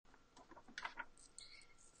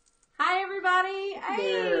everybody.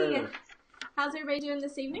 Hey. There. How's everybody doing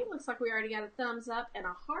this evening? Looks like we already got a thumbs up and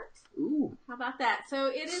a heart. Ooh. How about that? So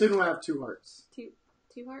it is... Soon we'll have 2 hearts. Two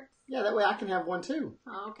hearts? Yeah, that way I can have one too.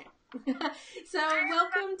 Oh, okay. So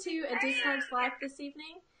welcome to A Discard's Life this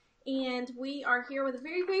evening. And we are here with a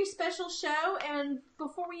very, very special show. And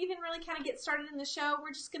before we even really kind of get started in the show,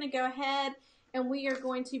 we're just going to go ahead and we are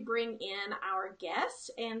going to bring in our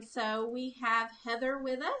guest. And so we have Heather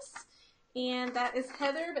with us. And that is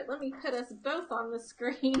Heather, but let me put us both on the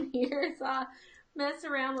screen here as I mess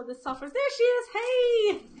around with the software. There she is.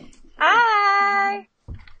 Hey! Hi!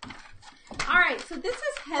 All right, so this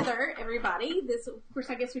is Heather, everybody. This, of course,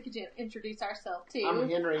 I guess we could introduce ourselves, too. I'm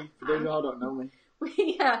Henry, for those of y'all who don't know me.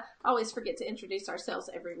 We always forget to introduce ourselves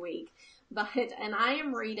every week. And I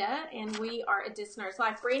am Rita, and we are A Discard's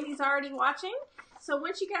Life. Brandy's already watching. So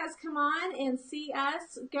once you guys come on and see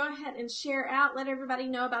us, go ahead and share out. Let everybody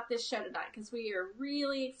know about this show tonight because we are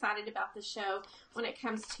really excited about the show when it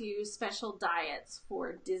comes to special diets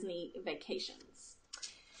for Disney vacations.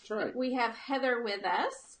 That's right. We have Heather with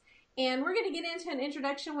us. And we're going to get into an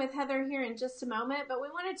introduction with Heather here in just a moment, but we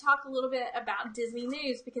want to talk a little bit about Disney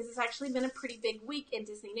news because it's actually been a pretty big week in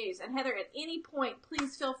Disney news. And Heather, at any point,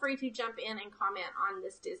 please feel free to jump in and comment on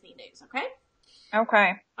this Disney news, okay?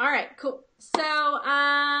 Okay. All right, cool.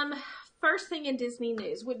 So, first thing in Disney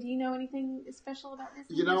news, do you know anything special about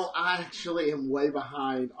Disney You news? know, I actually am way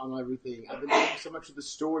behind on everything. I've been doing so much of the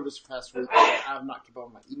store this past week that I have not kept up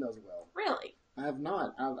on my emails well. Really? I have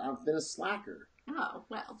not. I've been a slacker. Oh,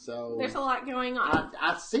 well, So there's a lot going on.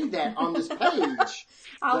 I see that on this page,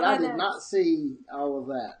 but I did not see all of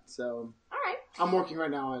that. So All right. I'm working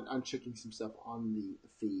right now on checking some stuff on the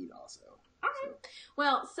feed also. All right.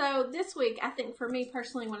 Well, so this week, I think for me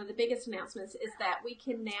personally, one of the biggest announcements is that we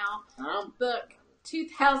can now book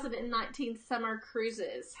 2019 summer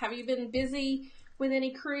cruises. Have you been busy with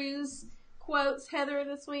any cruise quotes, Heather,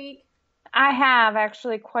 this week? I have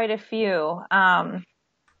actually quite a few.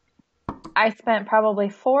 I spent probably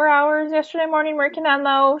 4 hours yesterday morning working on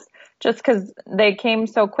those just because they came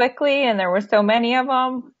so quickly and there were so many of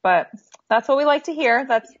them. But that's what we like to hear.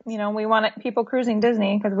 That's, we want people cruising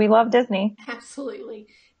Disney because we love Disney. Absolutely.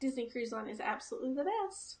 Disney Cruise Line is absolutely the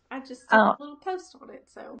best. I just did a little post on it,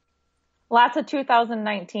 so. Lots of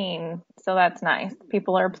 2019, so that's nice.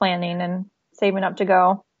 People are planning and saving up to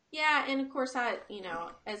go. Yeah, and of course,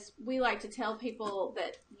 as we like to tell people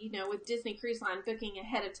that, with Disney Cruise Line, booking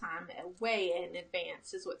ahead of time, way in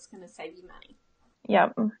advance, is what's going to save you money.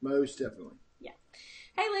 Yep. Most definitely. Yeah.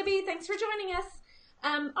 Hey, Libby, thanks for joining us.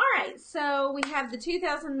 All right, so we have the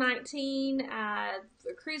 2019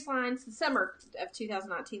 cruise lines, the summer of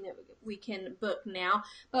 2019 that we can book now.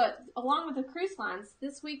 But along with the cruise lines,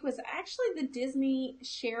 this week was actually the Disney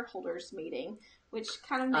shareholders meeting, which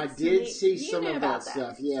kind of makes I did see some of that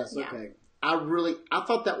stuff. Yes, yeah. Okay. I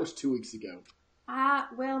thought that was 2 weeks ago.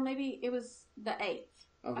 Well, maybe it was the 8th.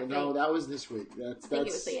 Okay, no, that was this week. I think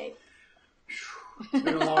it was the 8th. It's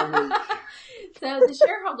been a long week. So the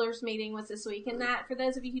shareholders meeting was this week, and that, for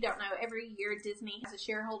those of you who don't know, every year Disney has a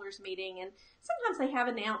shareholders meeting, and sometimes they have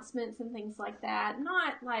announcements and things like that,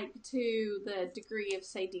 not like to the degree of,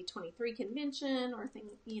 say, D23 convention or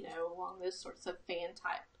things, along those sorts of fan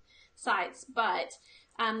type sites, but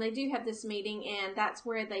they do have this meeting, and that's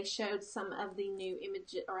where they showed some of the new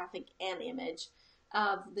image, or I think an image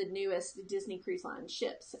of the newest Disney Cruise Line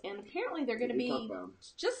ships, and apparently they're going to be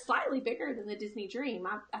just slightly bigger than the Disney Dream.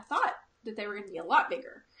 I thought that they were going to be a lot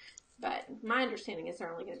bigger, but my understanding is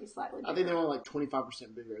they're only going to be slightly bigger. I think they're only like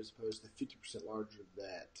 25% bigger as opposed to 50% larger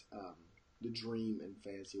that the Dream and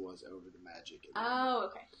Fantasy was over the Magic. Oh,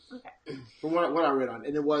 okay. From what I read on it.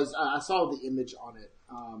 And it was, I saw the image on it.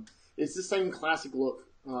 It's the same classic look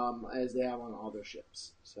as they have on all their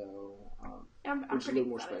ships. So, I'm a little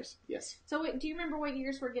more space. Yes. So, do you remember what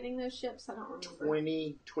years we're getting those ships? I don't remember.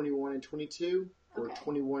 20, 21, and 22, or Okay.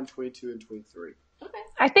 21, 22, and 23. Okay.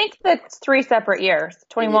 I think that's 3 separate years,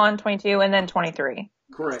 21, 22, and then 23.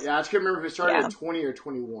 Correct. Yeah, I just can't remember if it started at 20 or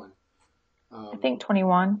 21. I think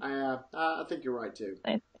 21. I think you're right, too.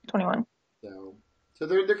 21. So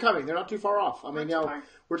they're coming. They're not too far off. I mean,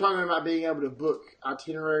 we're talking about being able to book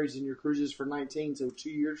itineraries in your cruises for 19. So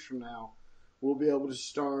 2 years from now, we'll be able to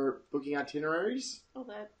start booking itineraries. Oh,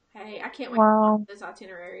 hey, I can't wait to know what those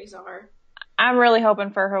itineraries are. I'm really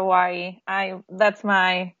hoping for Hawaii. That's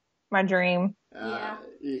my my dream. Yeah.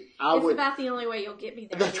 It's about the only way you'll get me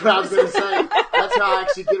there. That's what I was going to say. That's how I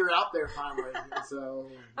actually get her out there finally. So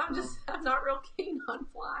I'm not real keen on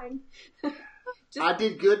flying. I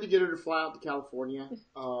did good to get her to fly out to California.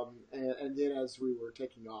 And then as we were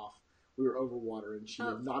taking off, we were over water, and she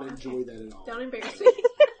did not enjoy that at all. Don't embarrass me.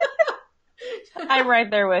 I'm right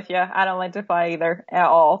there with you. I don't like to fly either at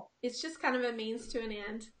all. It's just kind of a means to an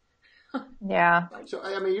end. Yeah. So,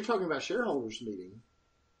 I mean, you're talking about shareholders meeting.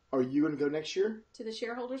 Are you going to go next year? To the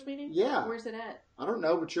shareholders meeting? Yeah. Where's it at? I don't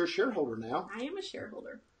know, but you're a shareholder now. I am a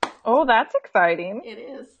shareholder. Oh, that's exciting. It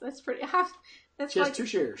is. That's pretty. She has 2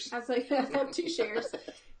 shares. I was like, I have 2 shares.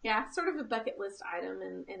 Yeah, sort of a bucket list item,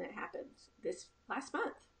 and it happened this last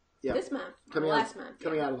month. Yep. This month. Last month.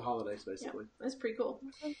 Coming out of the holidays, basically. Yep, that's pretty cool.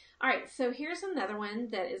 All right, so here's another one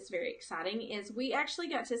that is very exciting, is we actually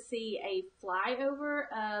got to see a flyover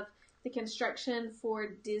of the construction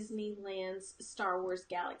for Disneyland's Star Wars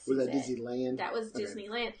Galaxy. Was that Disneyland? That was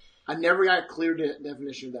Disneyland. I never got a clear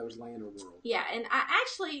definition if that was land or world. Yeah, and I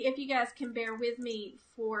actually, if you guys can bear with me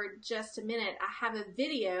for just a minute, I have a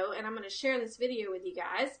video, and I'm going to share this video with you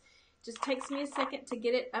guys. Just takes me a second to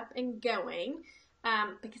get it up and going,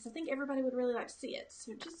 because I think everybody would really like to see it.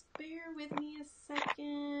 So just bear with me a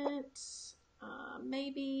second.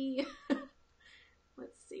 Maybe...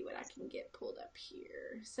 Let's see what I can get pulled up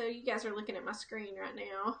here. So you guys are looking at my screen right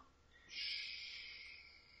now.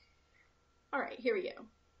 All right, here we go.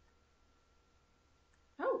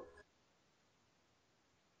 Oh.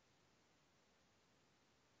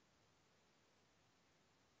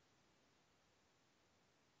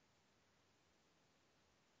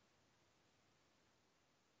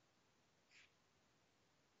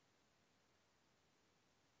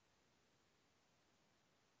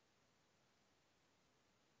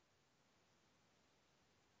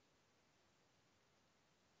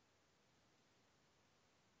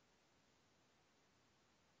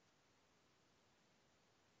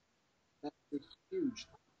 That's huge.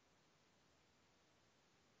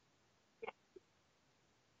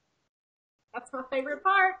 That's my favorite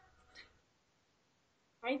part.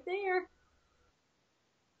 Right there.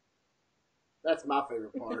 That's my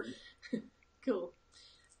favorite part. Cool.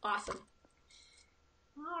 Awesome.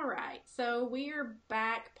 All right. So we're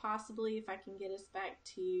back, possibly, if I can get us back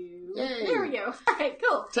to... Yay. There we go. All right,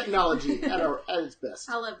 cool. Technology at its best.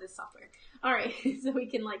 I love this software. All right. So we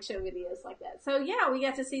can, show videos like that. So, yeah, we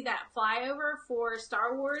got to see that flyover for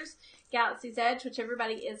Star Wars Galaxy's Edge, which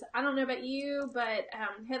everybody is... I don't know about you, but,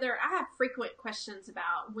 Heather, I have frequent questions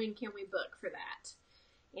about when can we book for that.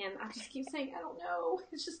 And I just keep saying, I don't know.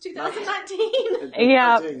 It's just 2019.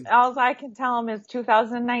 Yeah, all I can tell them is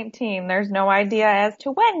 2019. There's no idea as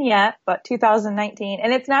to when yet, but 2019.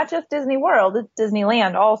 And it's not just Disney World, it's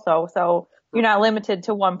Disneyland also. So you're not limited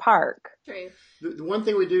to one park. True. The one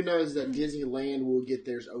thing we do know is that Disneyland will get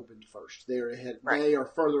theirs opened first. They're ahead. Right. They are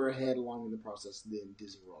further ahead along in the process than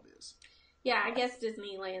Disney World is. Yeah, I guess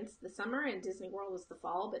Disneyland's the summer and Disney World is the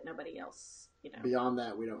fall, but nobody else, Beyond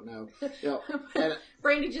that, we don't know.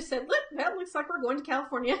 Brandy just said, "Look, that looks like we're going to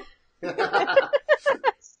California." And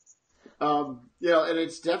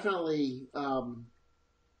it's definitely, I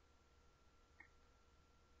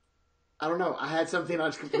don't know. I had something I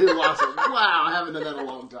just completely lost it. Wow, I haven't done that in a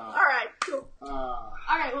long time. All right, cool. All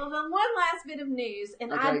right, well, then one last bit of news,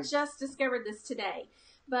 and okay. I just discovered this today.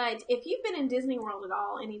 But if you've been in Disney World at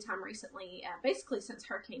all anytime recently, basically since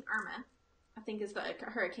Hurricane Irma, I think is the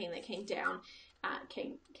hurricane that came down,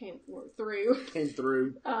 came through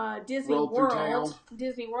Disney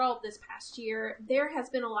World this past year, there has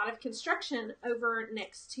been a lot of construction over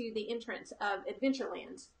next to the entrance of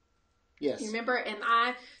Adventureland. Yes. You remember? And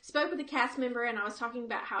I spoke with a cast member, and I was talking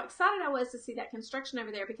about how excited I was to see that construction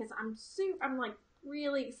over there because I'm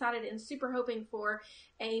really excited and super hoping for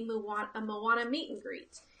a Moana meet and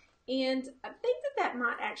greet. And I think that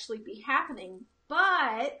might actually be happening,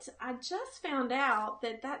 but I just found out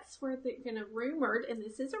that that's where they're going to rumored, and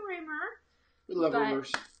this is a rumor. We love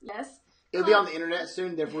rumors. Yes. It'll be on the internet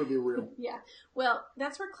soon, therefore it'll be real. Yeah. Well,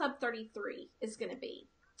 that's where Club 33 is going to be.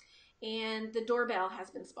 And the doorbell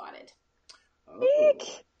has been spotted. Oh.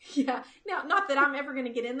 Yeah. Now, not that I'm ever going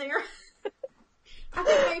to get in there. I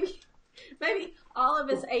think maybe all of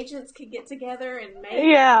us agents could get together and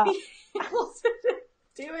maybe we'll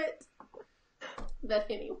do it. But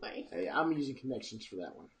anyway. Hey, I'm using connections for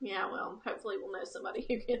that one. Yeah, well, hopefully we'll know somebody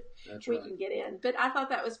who can get in. But I thought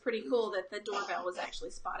that was pretty cool that the doorbell was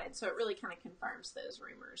actually spotted. So it really kind of confirms those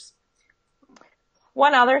rumors.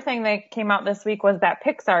 One other thing that came out this week was that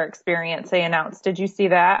Pixar experience they announced. Did you see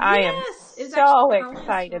that? Yes, I am so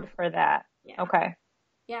excited for that. Yeah. Okay.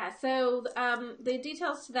 Yeah, so the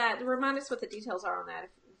details to that, remind us what the details are on that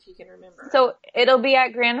if you can remember. So it'll be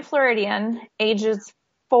at Grand Floridian, ages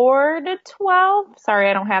 4 to 12. Sorry,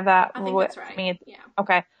 I don't have that. I think that's right. Yeah.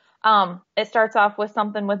 Okay. It starts off with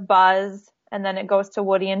something with Buzz, and then it goes to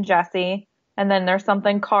Woody and Jesse, and then there's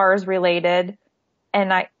something Cars related,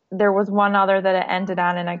 and there was one other that it ended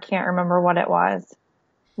on, and I can't remember what it was.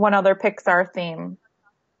 one other Pixar theme.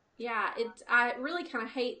 Yeah, I really kind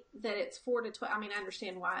of hate that it's 4 to 12. I mean, I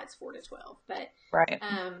understand why it's 4 to 12, but right.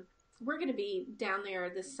 We're going to be down there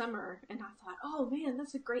this summer, and I thought, oh man,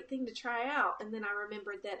 that's a great thing to try out. And then I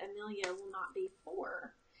remembered that Amelia will not be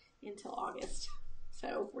 4 until August,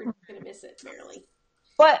 so we're going to miss it barely.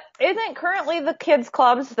 But isn't currently the kids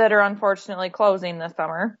clubs that are unfortunately closing this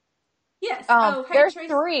summer? Yes. Hey, there's Tracy,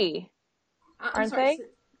 3. I'm sorry.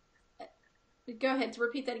 Go ahead. To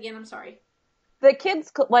repeat that again. I'm sorry. The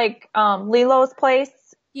kids, Lilo's Place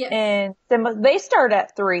yes. and Simba, they start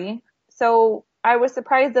at 3. So I was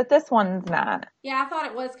surprised that this one's not. Yeah, I thought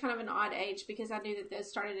it was kind of an odd age because I knew that those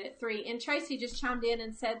started at 3. And Tracy just chimed in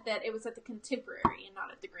and said that it was at the Contemporary and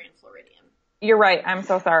not at the Grand Floridian. You're right. I'm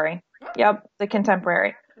so sorry. Oh. Yep, the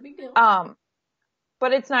Contemporary. No big deal.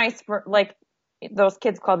 But it's nice for those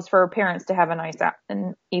kids clubs for parents to have a nice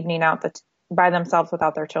an evening out by themselves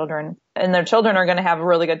without their children. And their children are going to have a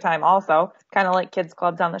really good time also, kind of like kids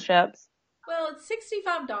clubs on the ships. Well, it's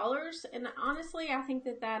 $65, and honestly, I think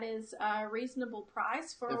that is a reasonable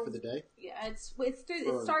price for the day. Yeah, it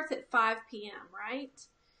starts at 5 p.m. right?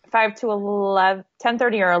 5 to 11,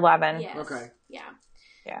 10:30 or 11. Yes. Okay. Yeah.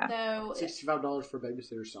 Yeah. So $65 for a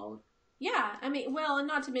babysitter, solid. Yeah, I mean, well, and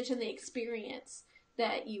not to mention the experience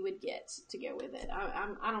that you would get to go with it.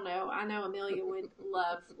 I don't know. I know Amelia would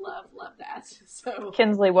love that. So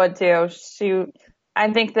Kinsley would too. I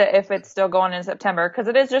think that if it's still going in September, because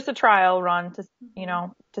it is just a trial run to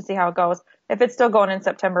see how it goes. If it's still going in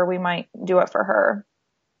September, we might do it for her.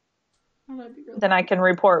 Oh, that'd be really then I can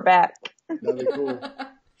report back. That'd be cool.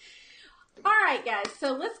 All right, guys,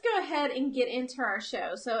 so let's go ahead and get into our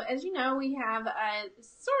show. So as you know, we have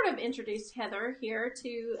sort of introduced Heather here to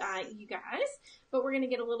you guys, but we're going to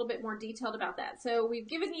get a little bit more detailed about that. So we've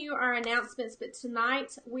given you our announcements, but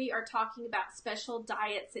tonight we are talking about special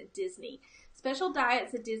diets at Disney. Special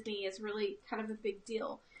diets at Disney is really kind of a big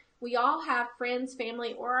deal. We all have friends,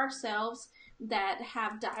 family, or ourselves that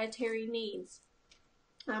have dietary needs.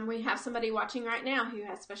 We have somebody watching right now who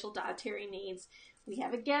has special dietary needs. We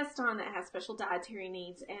have a guest on that has special dietary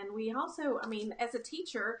needs. And we also, as a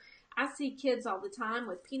teacher, I see kids all the time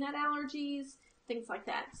with peanut allergies, things like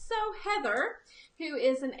that. So Heather, who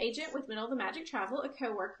is an agent with Middle of the Magic Travel, a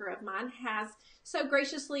coworker of mine, has so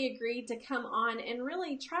graciously agreed to come on and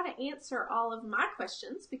really try to answer all of my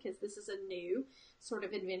questions, because this is a new sort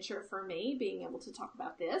of adventure for me, being able to talk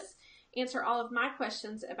about this, answer all of my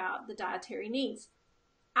questions about the dietary needs.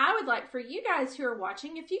 I would like for you guys who are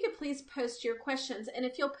watching, if you could please post your questions. And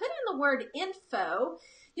if you'll put in the word info,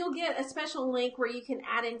 you'll get a special link where you can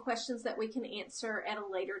add in questions that we can answer at a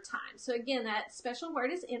later time. So again, that special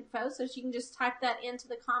word is info, so you can just type that into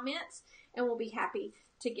the comments, and we'll be happy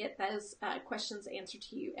to get those questions answered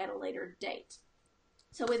to you at a later date.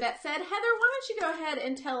 So with that said, Heather, why don't you go ahead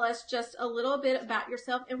and tell us just a little bit about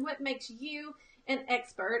yourself and what makes you an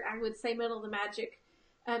expert, I would say Middle of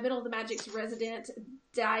the Magic's resident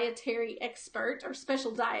dietary expert or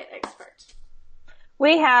special diet expert.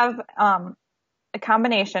 We have a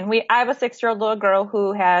combination. I have a 6-year-old little girl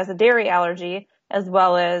who has a dairy allergy as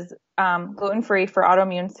well as gluten-free for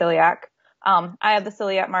autoimmune celiac. I have the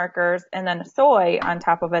celiac markers and then soy on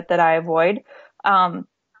top of it that I avoid.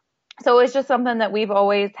 So it's just something that we've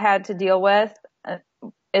always had to deal with,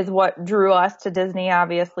 is what drew us to Disney,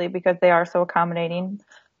 obviously, because they are so accommodating.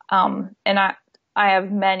 And I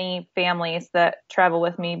have many families that travel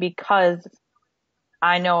with me because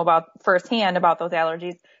I know firsthand about those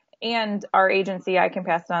allergies. And our agency, I can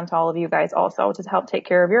pass it on to all of you guys also to help take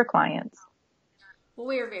care of your clients. Well,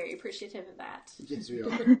 we are very appreciative of that. Yes, we are.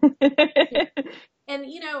 And,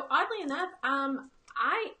 oddly enough,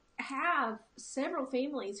 I have several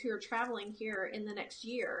families who are traveling here in the next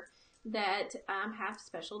year that have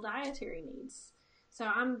special dietary needs. So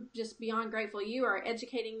I'm just beyond grateful. You are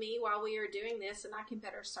educating me while we are doing this, and I can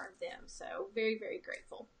better serve them. So very, very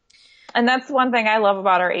grateful. And that's one thing I love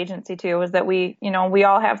about our agency too, is that we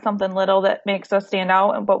all have something little that makes us stand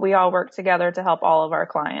out, but we all work together to help all of our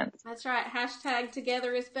clients. That's right. #,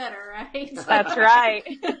 together is better, right? That's right.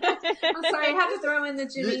 I'm sorry, I have to throw in the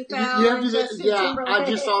Jimmy Fallon. I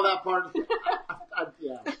just saw that part.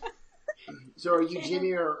 Yeah. So are you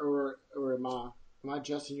Jimmy or am I? Am I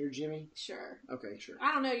Justin? You're Jimmy? Sure. Okay, sure.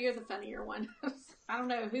 I don't know. You're the funnier one. I don't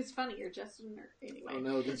know who's funnier, Justin or anyway. Oh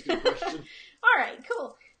no, that's a good question. All right,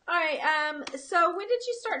 cool. All right. So when did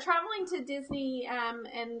you start traveling to Disney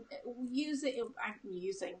and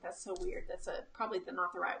using? That's so weird. That's probably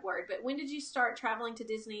not the right word. But when did you start traveling to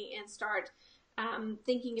Disney and start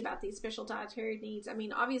thinking about these special dietary needs? I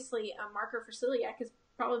mean, obviously, a marker for celiac has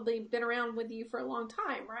probably been around with you for a long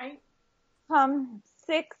time, right?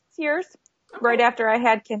 6 years. right after I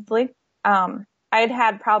had Kinsley. I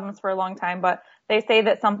had problems for a long time, but they say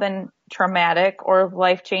that something traumatic or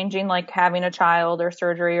life-changing, like having a child or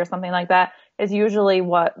surgery or something like that, is usually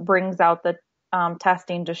what brings out the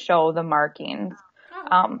testing to show the markings.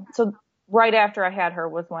 So right after I had her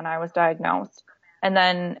was when I was diagnosed. And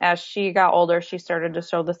then as she got older, she started to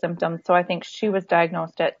show the symptoms. So I think she was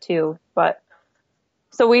diagnosed at 2. But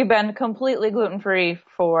so we've been completely gluten-free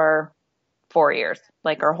for 4 years,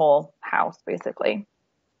 like our whole house, basically.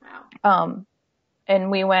 Wow.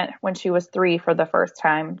 And we went when she was 3 for the first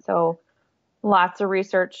time. So lots of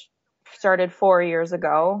research started 4 years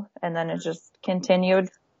ago, and then it just continued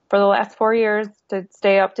for the last 4 years to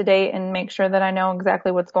stay up to date and make sure that I know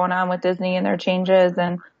exactly what's going on with Disney and their changes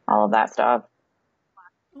and all of that stuff.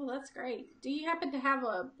 Well, that's great. Do you happen to have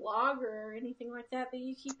a blog or anything like that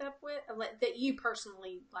you keep up with, that you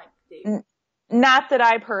personally do? Not that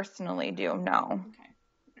I personally do, no. Okay.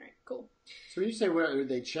 All right, cool. So when you say what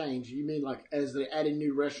they change, you mean like as they add in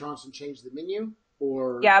new restaurants and change the menu?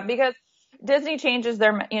 Or yeah, because Disney changes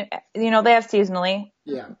their, they have seasonally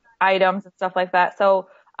items and stuff like that. So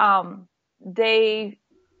they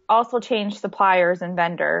also change suppliers and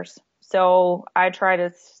vendors. So I try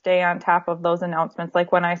to stay on top of those announcements.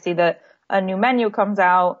 Like when I see that a new menu comes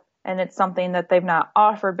out and it's something that they've not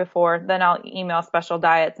offered before, then I'll email Special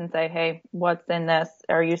Diets and say, hey, what's in this?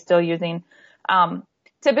 Are you still using?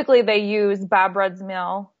 Typically they use Bob Rudd's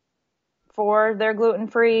Mill for their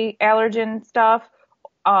gluten-free allergen stuff.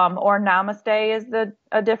 Or Namaste is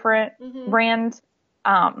a different brand.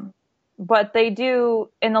 But they do,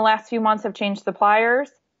 in the last few months, have changed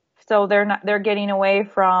suppliers. So they're getting away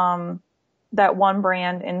from that one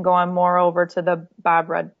brand and going more over to the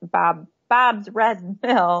Bob's Red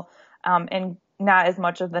Mill, and not as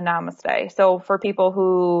much of the Namaste. So for people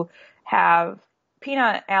who have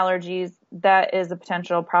peanut allergies, that is a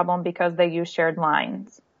potential problem because they use shared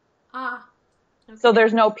lines. Okay. So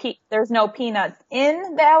there's no peanuts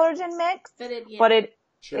in the allergen mix, but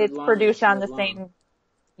it's produced on the same.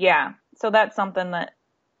 Yeah. So that's something that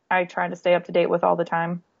I try to stay up to date with all the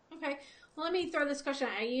time. Okay. Well, let me throw this question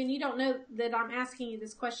at you, and you don't know that I'm asking you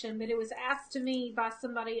this question, but it was asked to me by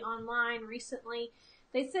somebody online recently.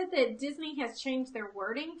 They said that Disney has changed their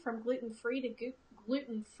wording from gluten-free to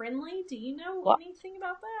gluten-friendly. Do you know anything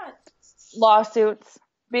about that? Lawsuits.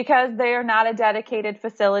 Because they are not a dedicated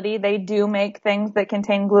facility, they do make things that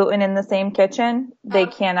contain gluten in the same kitchen. They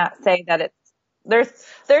cannot say that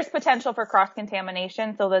there's potential for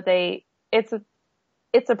cross-contamination, so that it's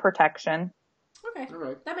a protection. Okay. All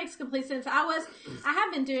right. That makes complete sense. I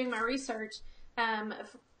have been doing my research.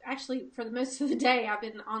 Actually, for the most of the day, I've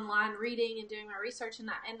been online reading and doing my research, and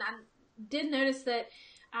I did notice that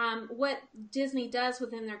what Disney does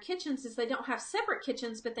within their kitchens is they don't have separate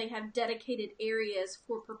kitchens, but they have dedicated areas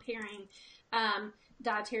for preparing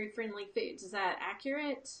dietary friendly foods. Is that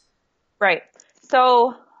accurate? Right.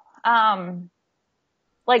 So,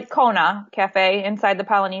 like Kona Cafe inside the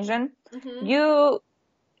Polynesian,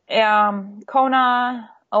 Kona,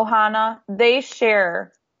 Ohana, they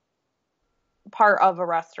share part of a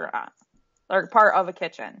restaurant or part of a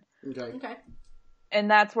kitchen. Okay. And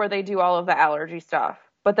that's where they do all of the allergy stuff.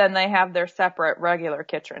 But then they have their separate regular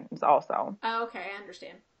kitchens also. Oh, okay. I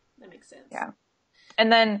understand. That makes sense. Yeah.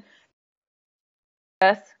 And then,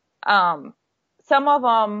 some of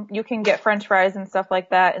them you can get French fries and stuff like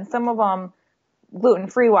that. And some of them,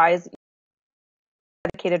 gluten-free wise,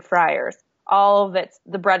 dedicated fryers. All of it,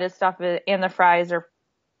 the breaded stuff and the fries are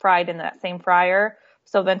fried in that same fryer.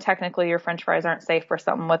 So then technically your French fries aren't safe for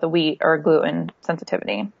someone with a wheat or gluten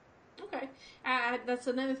sensitivity. Okay. That's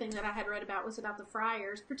another thing that I had read about was about the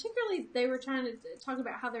fryers. Particularly, they were trying to talk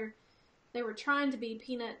about how they were trying to be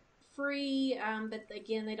peanut free, but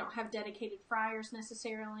again, they don't have dedicated fryers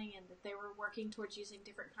necessarily, and that they were working towards using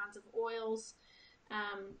different kinds of oils,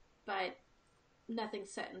 but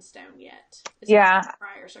nothing's set in stone yet as far as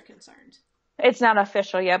fryers are concerned. It's not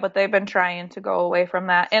official yet, but they've been trying to go away from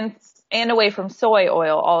that and away from soy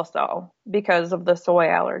oil also because of the soy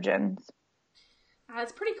allergens.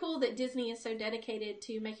 It's pretty cool that Disney is so dedicated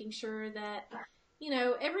to making sure that,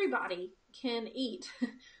 everybody can eat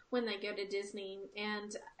when they go to Disney.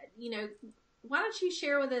 And, why don't you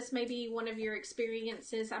share with us maybe one of your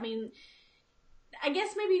experiences? I mean, I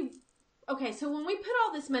guess maybe, okay, so when we put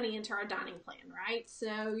all this money into our dining plan, right?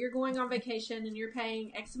 So you're going on vacation and you're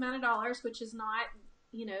paying X amount of dollars, which is not,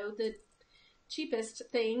 the cheapest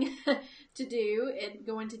thing to do and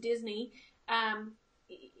going to Disney.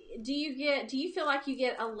 Do you feel like you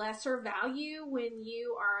get a lesser value when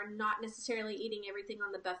you are not necessarily eating everything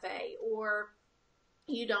on the buffet, or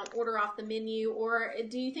you don't order off the menu, or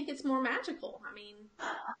do you think it's more magical? I mean,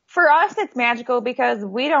 For us, it's magical because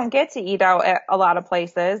we don't get to eat out at a lot of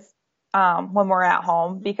places when we're at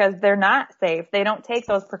home because they're not safe. They don't take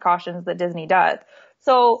those precautions that Disney does.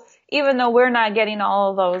 So even though we're not getting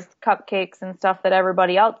all of those cupcakes and stuff that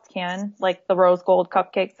everybody else can, like the rose gold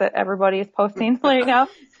cupcakes that everybody is posting right now,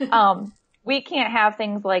 we can't have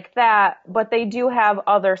things like that, but they do have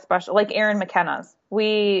other special, like Erin McKenna's.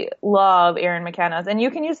 We love Erin McKenna's, and you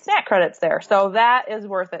can use snack credits there. So that is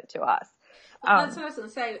worth it to us. Well, that's what I was going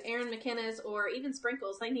to say. Erin McKenna's or even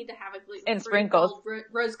Sprinkles, they need to have a gluten-free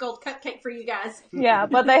rose gold cupcake for you guys. Yeah,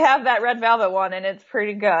 but they have that red velvet one, and it's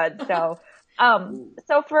pretty good. So,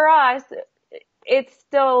 so for us, it's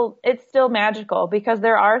still magical because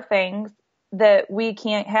there are things that we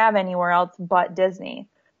can't have anywhere else but Disney.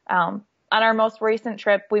 On our most recent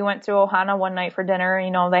trip, we went to Ohana one night for dinner.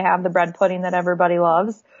 You know, they have the bread pudding that everybody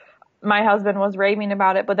loves. My husband was raving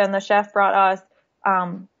about it, but then the chef brought us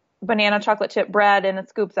banana chocolate chip bread and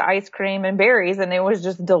scoops of ice cream and berries, and it was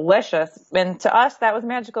just delicious. And to us, that was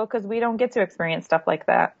magical because we don't get to experience stuff like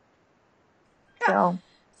that. Yeah.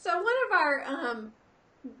 So one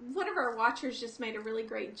of our watchers just made a really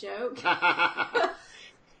great joke,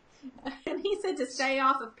 and he said to stay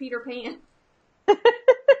off of Peter Pan.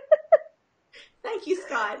 Thank you,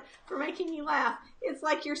 Scott, for making me laugh. It's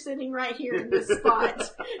like you're sitting right here in this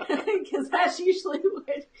spot. Because that's usually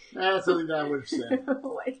what... That's something that I would have said.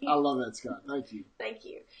 I love that, Scott. Thank you. Thank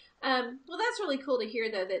you. Well, that's really cool to hear,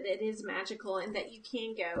 though, that it is magical and that you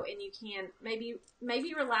can go and you can maybe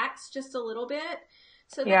relax just a little bit.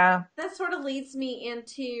 So that sort of leads me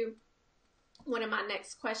into one of my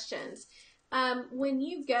next questions. When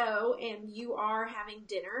you go and you are having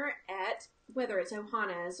dinner at, whether it's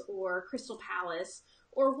Ohana's or Crystal Palace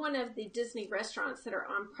or one of the Disney restaurants that are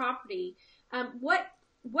on property, what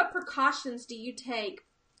precautions do you take,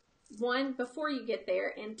 one, before you get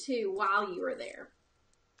there, and two, while you are there?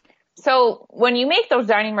 So when you make those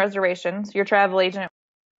dining reservations, your travel agent,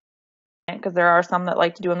 because there are some that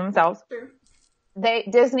like to do them themselves, Sure.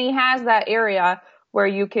 Disney has that area where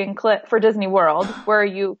you can click, for Disney World, where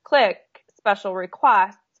you click special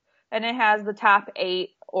requests, and it has the top 8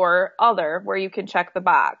 or other where you can check the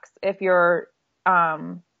box if your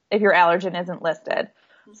allergen isn't listed.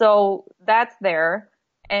 So that's there.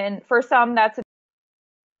 And for some, that's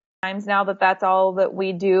times now that's all that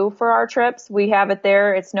we do for our trips. We have it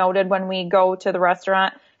there. It's noted when we go to the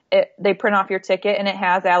restaurant. They print off your ticket and it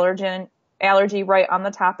has allergy right on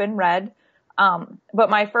the top in red. But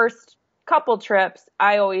my first couple trips,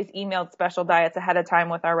 I always emailed Special Diets ahead of time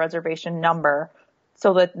with our reservation number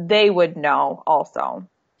so that they would know also.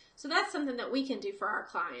 So that's something that we can do for our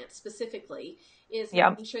clients specifically, is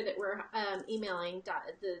making sure that we're emailing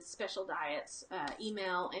the Special Diets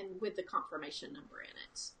email and with the confirmation number in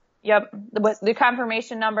it. Yep, the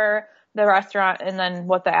confirmation number, the restaurant, and then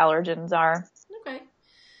what the allergens are. Okay.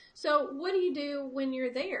 So what do you do when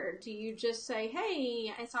you're there? Do you just say,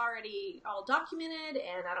 hey, it's already all documented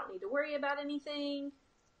and I don't need to worry about anything?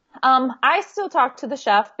 I still talk to the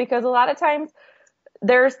chef because a lot of times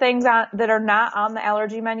there's things that are not on the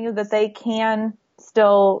allergy menu that they can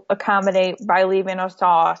still accommodate by leaving a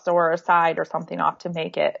sauce or a side or something off to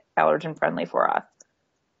make it allergen friendly for us.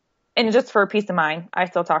 And just for peace of mind, I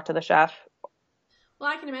still talk to the chef. Well,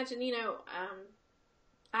 I can imagine,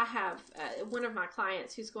 I have one of my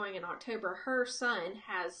clients who's going in October. Her son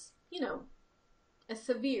has, a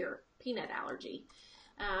severe peanut allergy.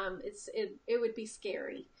 It would be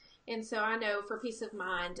scary. And so I know for peace of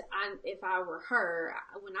mind, if I were her,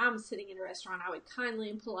 when I'm sitting in a restaurant, I would kindly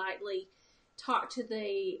and politely talk to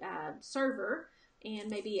the server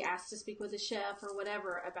and maybe ask to speak with a chef or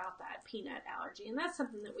whatever about that peanut allergy. And that's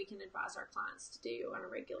something that we can advise our clients to do on a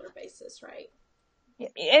regular basis, right? And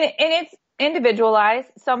it's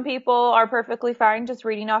individualized. Some people are perfectly fine just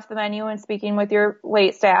reading off the menu and speaking with your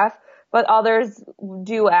wait staff, but others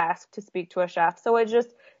do ask to speak to a chef. So it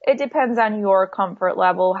depends on your comfort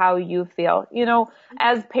level, how you feel.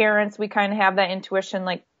 As parents, we kind of have that intuition,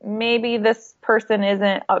 like maybe this person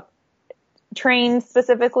isn't trained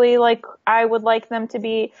specifically like I would like them to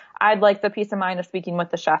be. I'd like the peace of mind of speaking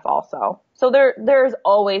with the chef also. So there's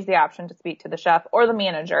always the option to speak to the chef or the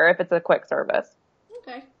manager if it's a quick service.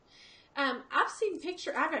 Okay. I've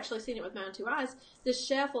actually seen it with my own 2 eyes. The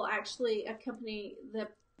chef will actually accompany the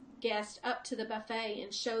guest up to the buffet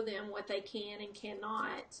and show them what they can and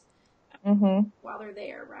cannot while they're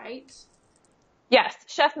there, right? Yes.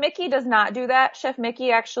 Chef Mickey does not do that. Chef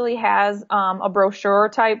Mickey actually has a brochure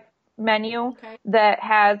type menu that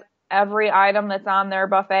has every item that's on their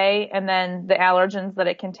buffet and then the allergens that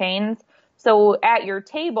it contains. So at your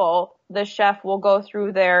table, the chef will go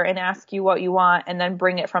through there and ask you what you want and then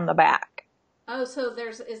bring it from the back. Oh, so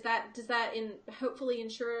does that hopefully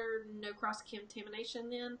ensure no cross-contamination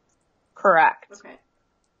then? Correct. Okay.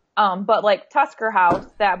 But like Tusker House,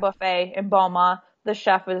 that buffet in Boma, the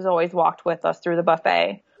chef has always walked with us through the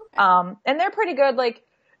buffet. Okay. And they're pretty good. Like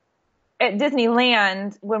at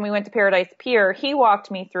Disneyland, when we went to Paradise Pier, he walked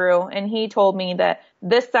me through and he told me that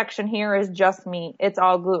this section here is just meat. It's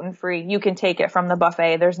all gluten-free. You can take it from the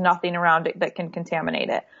buffet. There's nothing around it that can contaminate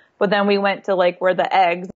it. But then we went to like where the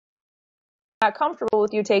eggs, not comfortable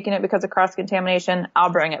with you taking it because of cross-contamination,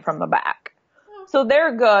 I'll bring it from the back. So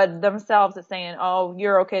they're good themselves at saying, oh,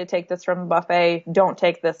 you're okay to take this from the buffet. Don't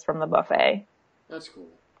take this from the buffet. That's cool.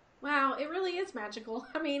 Wow, it really is magical.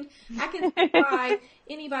 I mean, I can see why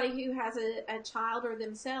anybody who has a child or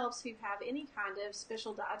themselves who have any kind of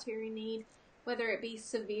special dietary need, whether it be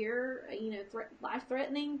severe,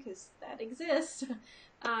 life-threatening, because that exists,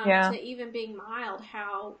 to even being mild,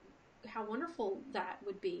 how wonderful that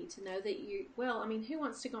would be to know that who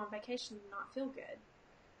wants to go on vacation and not feel good?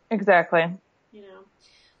 Exactly.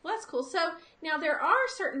 Well, that's cool. So now there are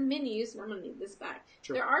certain menus, and I'm going to need this back.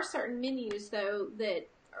 Sure. There are certain menus, though, that,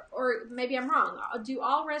 or maybe I'm wrong. Do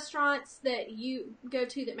all restaurants that you go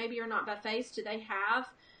to that maybe are not buffets, do they have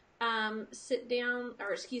do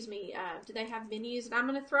they have menus? And I'm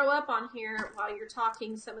going to throw up on here while you're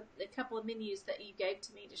talking a couple of menus that you gave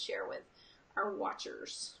to me to share with our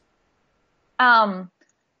watchers.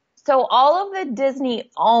 So all of the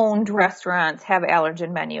Disney-owned restaurants have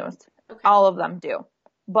allergen menus. Okay. All of them do.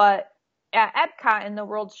 But at Epcot in the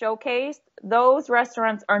World Showcase, those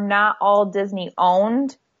restaurants are not all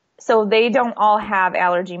Disney-owned, so they don't all have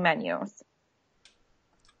allergy menus.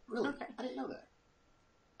 Really? Okay. I didn't know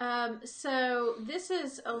that. So this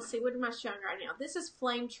is, let's see, what am I showing right now? This is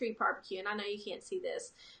Flame Tree Barbecue, and I know you can't see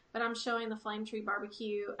this, but I'm showing the Flame Tree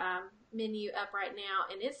Barbecue menu up right now,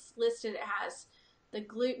 and it's listed as the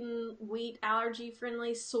gluten, wheat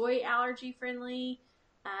allergy-friendly, soy allergy-friendly,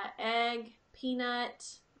 egg, peanut.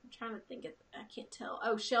 I'm trying to think I can't tell.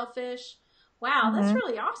 Oh, shellfish. Wow, That's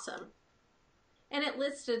really awesome. And it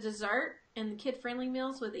lists a dessert and kid-friendly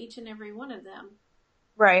meals with each and every one of them.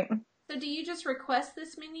 Right. So do you just request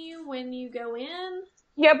this menu when you go in?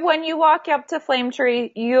 Yep, when you walk up to Flame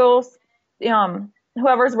Tree, you'll,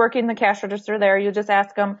 whoever's working the cash register there, you just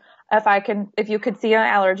ask them if you could see an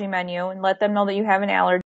allergy menu and let them know that you have an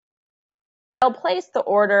allergy. They'll place the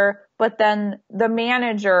order, but then the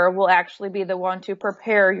manager will actually be the one to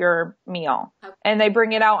prepare your meal. Okay. And they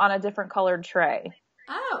bring it out on a different colored tray.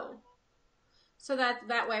 Oh. So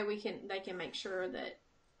that way they can make sure that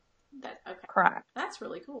okay. Correct. That's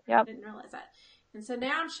really cool. Yep. I didn't realize that. And so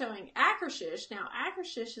now I'm showing Akershish. Now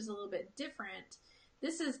Akershish is a little bit different.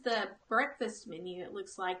 This is the breakfast menu, it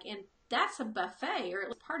looks like, and that's a buffet, or at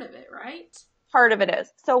least part of it, right? Part of it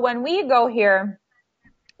is. So when we go here,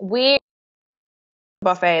 we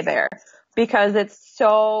buffet there because it's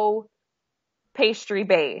so pastry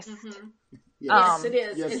based. Mm-hmm. Yes. Yes, it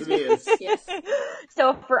is. Yes, it is. Yes.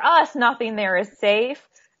 So for us, nothing there is safe.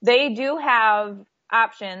 They do have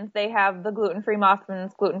options. They have the gluten-free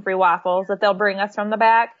muffins, gluten-free waffles that they'll bring us from the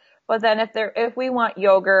back. But then if we want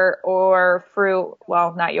yogurt or fruit,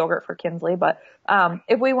 well, not yogurt for Kinsley, but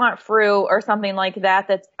if we want fruit or something like that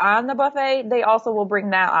that's on the buffet, they also will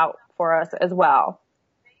bring that out for us as well.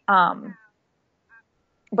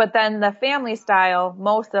 But then the family style,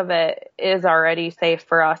 most of it is already safe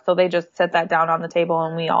for us. So they just set that down on the table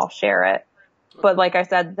and we all share it. But like I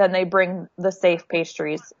said, then they bring the safe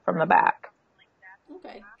pastries from the back.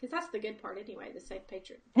 Okay, because that's the good part anyway, the safe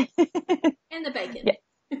pastry. And the bacon. Yeah.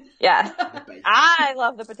 Yes. I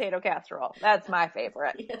love the potato casserole. That's my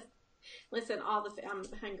favorite. Yes. Listen, I'm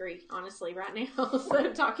hungry, honestly, right now.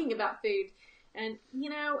 So talking about food. And,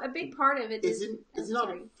 a big part of it is... Is it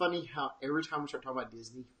not funny how every time we start talking about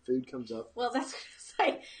Disney, food comes up? Well, that's what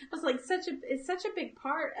I was going to say. I was like, it's such a big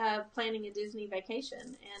part of planning a Disney vacation.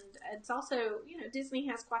 And it's also, Disney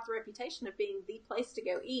has quite the reputation of being the place to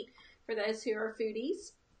go eat for those who are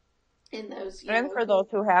foodies. And for those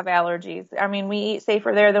who have allergies. I mean, we eat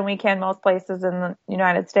safer there than we can most places in the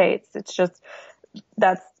United States. It's just,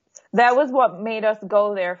 that was what made us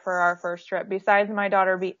go there for our first trip. Besides my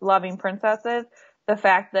daughter loving princesses, the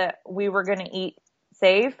fact that we were going to eat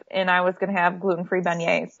safe and I was going to have gluten-free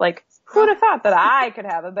beignets. Like, who'd have thought that I could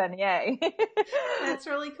have a beignet? That's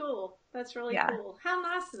really cool. That's really cool. How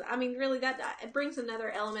nice is it? I mean, really, it brings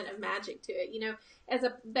another element of magic to it. As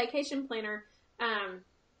a vacation planner,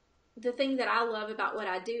 the thing that I love about what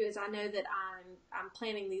I do is I know that I'm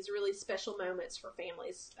planning these really special moments for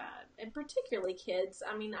families, and particularly kids.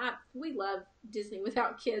 I mean, we love Disney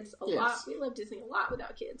without kids a lot. We love Disney a lot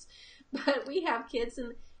without kids, but we have kids,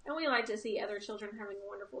 and And we like to see other children having a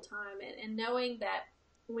wonderful time, and knowing that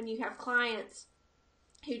when you have clients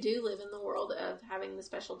who do live in the world of having the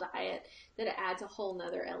special diet, that it adds a whole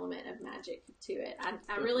nother element of magic to it.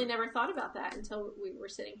 I really never thought about that until we were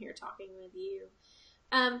sitting here talking with you.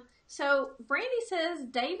 So Brandy says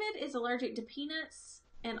David is allergic to peanuts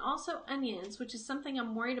and also onions, which is something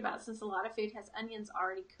I'm worried about since a lot of food has onions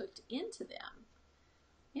already cooked into them.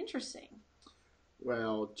 Interesting.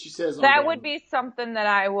 Well, she says that would be something that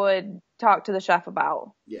I would talk to the chef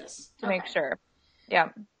about. Yes. To make sure. Yeah.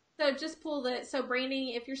 So just so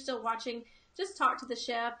Brandy, if you're still watching, just talk to the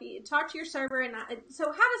chef, talk to your server. So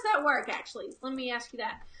how does that work, actually? Let me ask you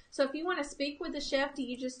that. So if you want to speak with the chef, do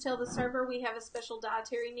you just tell the server we have a special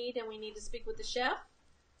dietary need and we need to speak with the chef?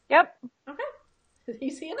 Yep. Okay.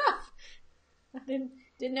 Easy enough. I didn't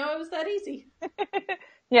know it was that easy.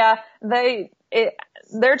 Yeah,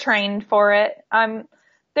 they're trained for it.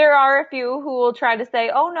 There are a few who will try to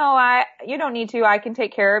say, "Oh no, you don't need to. I can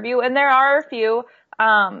take care of you." And there are a few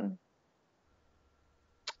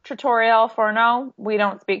tutorial for no, we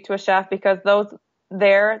don't speak to a chef because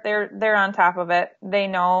they're on top of it. They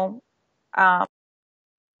know. I'm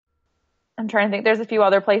trying to think. There's a few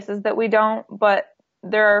other places that we don't, but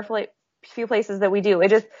there are few places that we do.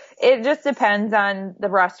 It just depends on the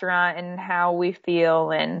restaurant and how we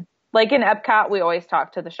feel. And like in Epcot, we always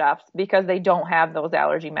talk to the chefs because they don't have those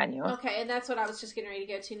allergy menus. Okay, and that's what I was just getting ready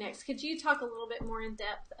to go to next. Could you talk a little bit more in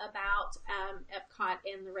depth about Epcot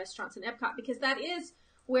and the restaurants in Epcot, because that is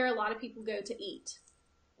where a lot of people go to eat?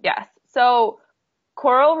 Yes. So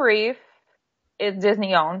Coral Reef is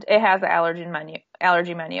Disney owned. It has an allergy menu.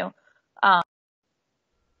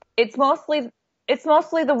 It's mostly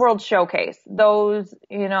the World Showcase. Those,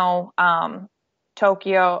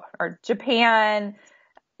 Tokyo or Japan,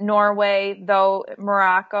 Norway, though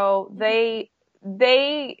Morocco, they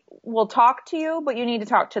will talk to you, but you need to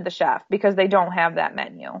talk to the chef because they don't have that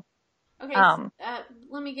menu. Okay,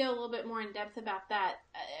 let me go a little bit more in depth about that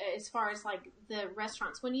as far as like the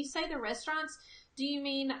restaurants. When you say the restaurants, do you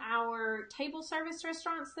mean our table service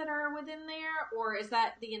restaurants that are within there, or is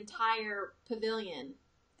that the entire pavilion?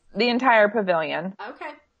 The entire pavilion.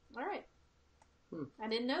 Okay. All right. I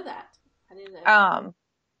didn't know that.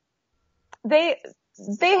 They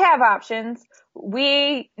have options.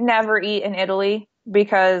 We never eat in Italy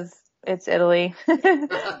because it's Italy.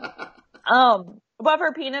 But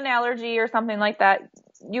for peanut allergy or something like that,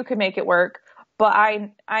 you could make it work. But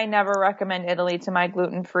I never recommend Italy to my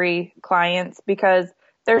gluten-free clients because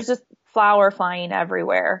there's just flour flying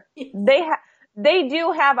everywhere. They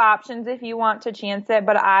do have options if you want to chance it,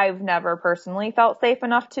 but I've never personally felt safe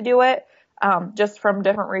enough to do it. Just from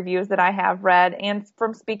different reviews that I have read and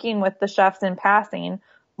from speaking with the chefs in passing.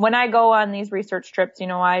 When I go on these research trips,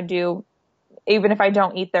 I do, even if I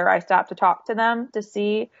don't eat there, I stop to talk to them to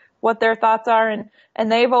see what their thoughts are.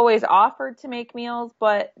 And they've always offered to make meals,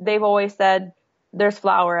 but they've always said there's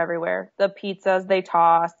flour everywhere. The pizzas they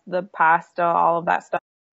toss, the pasta, all of that stuff.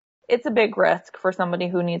 It's a big risk for somebody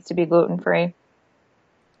who needs to be gluten-free.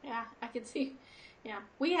 Yeah, I could see. Yeah,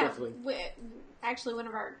 we have actually one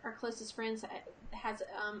of our closest friends has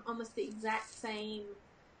almost the exact same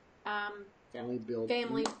family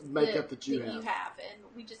makeup that you have, and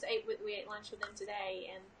we ate lunch with them today,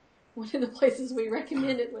 and one of the places we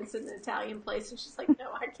recommended was an Italian place, and she's like,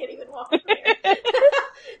 "No, I can't even walk there."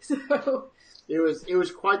 So it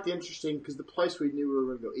was quite interesting because the place we knew we were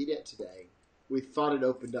going to go eat at today, we thought it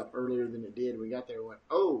opened up earlier than it did. We got there and went,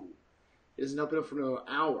 "Oh, it doesn't open up for another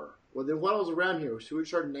hour." Well, then what else around here? So we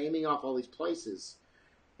started naming off all these places,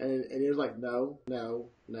 and it was like, no. I'm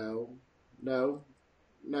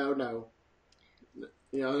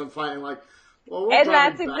finding like, well, we're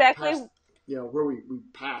driving back past, where we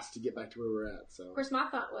passed to get back to where we're at. So, of course, my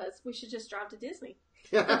thought was we should just drive to Disney.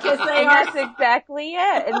 Because that's exactly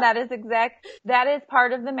it. And that is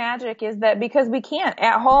part of the magic is that because we can't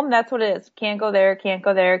at home, that's what it is. Can't go there, can't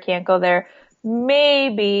go there, can't go there.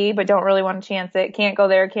 Maybe, but don't really want to chance it. Can't go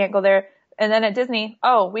there, can't go there. And then at Disney,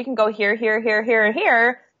 we can go here, here, here, here, and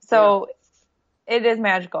here. So It is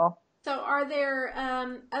magical. So are there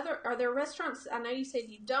restaurants? I know you said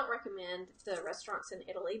you don't recommend the restaurants in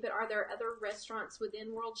Italy, but are there other restaurants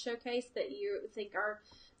within World Showcase that you think are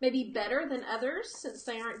maybe better than others since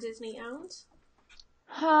they aren't Disney owned?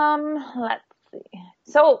 Let's see.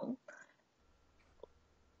 So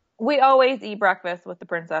we always eat breakfast with the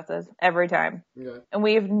princesses every time. Okay. And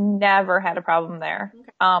we've never had a problem there.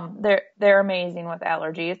 Okay. They're amazing with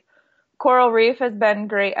allergies. Coral Reef has been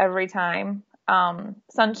great every time.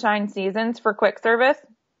 Sunshine Seasons for quick service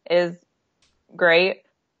is great.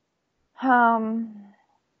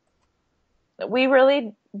 We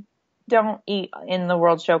really don't eat in the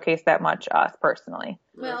World Showcase that much, us personally.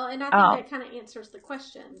 Well, and I think that kind of answers the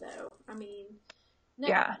question, though. I mean,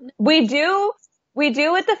 we do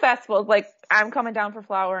at the festivals. Like, I'm coming down for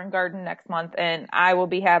Flower and Garden next month, and I will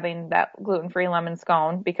be having that gluten-free lemon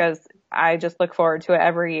scone because I just look forward to it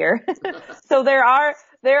every year. So there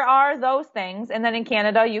are those things, and then in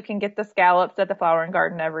Canada you can get the scallops at the Flower and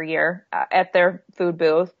Garden every year at their food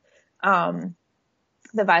booth.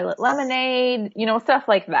 The violet lemonade, stuff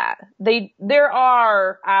like that. There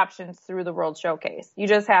are options through the World Showcase. You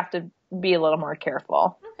just have to be a little more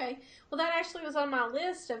careful. Okay. Well, that actually was on my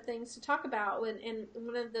list of things to talk about. And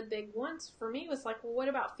one of the big ones for me was like, well, what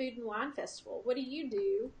about Food and Wine Festival? What do you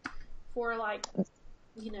do for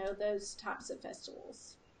those types of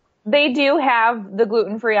festivals? They do have the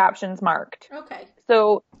gluten-free options marked. Okay.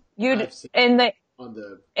 So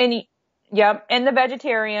Yep, and the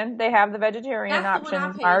vegetarian. They have the vegetarian options marked.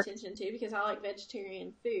 That's the one I pay attention to because I like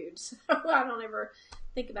vegetarian food, so I don't ever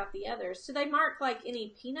think about the others. Do they mark like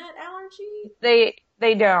any peanut allergy?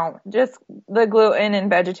 They don't. Just the gluten and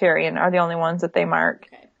vegetarian are the only ones that they mark.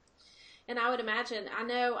 Okay. And I would imagine,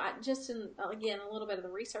 just in, again, a little bit of the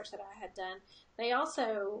research that I had done, they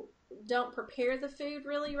also don't prepare the food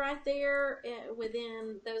really right there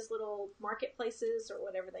within those little marketplaces or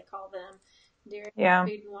whatever they call them. Dairy,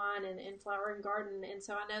 Food and Wine, and Flower and Garden. And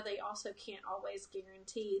so I know they also can't always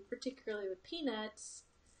guarantee, particularly with peanuts,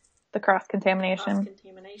 the cross-contamination.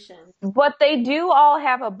 But they do all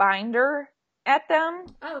have a binder at them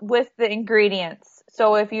with the ingredients.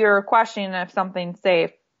 So if you're questioning if something's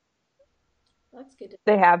safe, that's good.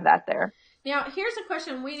 They have that there. Now, here's a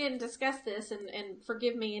question. We didn't discuss this, and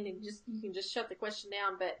forgive me, and you can just shut the question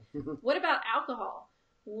down. But what about alcohol?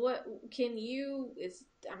 What can you?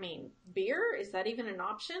 Beer, is that even an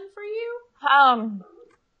option for you?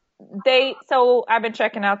 So I've been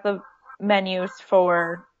checking out the menus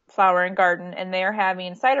for Flower and Garden, and they're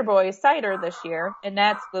having Cider Boys cider this year, and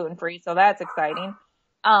that's gluten free, so that's exciting.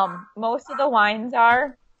 Most of the wines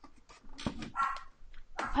are.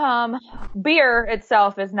 Beer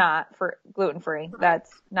itself is not for gluten free.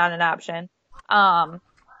 That's not an option. But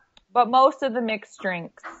most of the mixed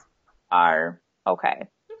drinks are okay.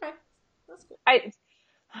 Okay, that's cool.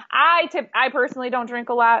 I personally don't drink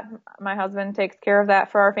a lot. My husband takes care of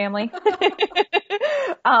that for our family.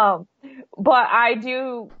 But I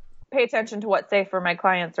do pay attention to what's safe for my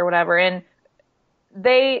clients or whatever. And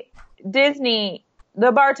the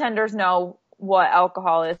bartenders know what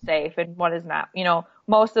alcohol is safe and what is not.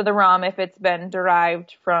 Most of the rum, if it's been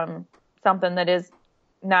derived from something that is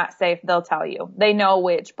not safe, they'll tell you. They know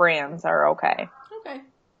which brands are okay. Okay.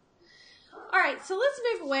 All right, so let's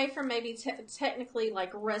move away from maybe technically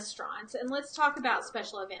like restaurants, and let's talk about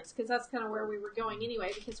special events, because that's kind of where we were going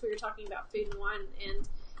anyway, because we were talking about Food and Wine.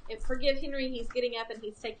 And forgive Henry, he's getting up and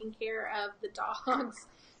he's taking care of the dogs.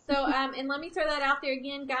 So, and let me throw that out there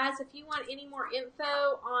again, guys. If you want any more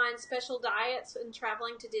info on special diets and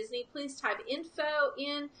traveling to Disney, please type info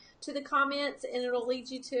into the comments, and it'll lead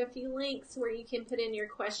you to a few links where you can put in your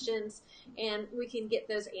questions, and we can get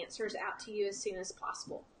those answers out to you as soon as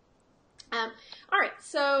possible. All right,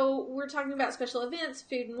 so we're talking about special events,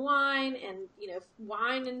 food and wine, and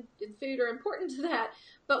wine and food are important to that.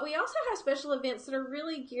 But we also have special events that are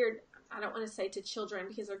really geared, I don't want to say to children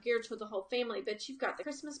because they're geared to the whole family, but you've got the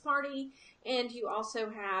Christmas party and you also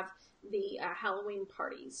have the Halloween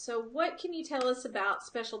parties. So what can you tell us about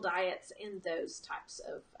special diets and those types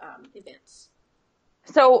of events?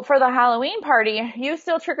 So for the Halloween party, you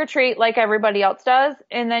still trick or treat like everybody else does.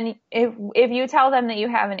 And then if you tell them that you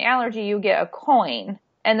have an allergy, you get a coin.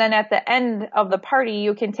 And then at the end of the party,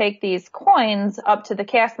 you can take these coins up to the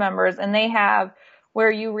cast members, and they have where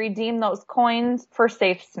you redeem those coins for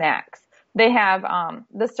safe snacks. They have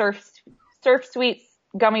the Surf Sweets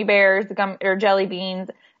gummy bears, or jelly beans,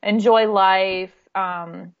 Enjoy Life,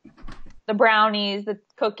 the brownies, the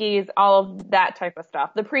cookies, all of that type of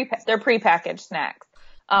stuff. They're prepackaged snacks.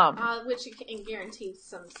 Which you can guarantee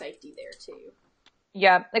some safety there too.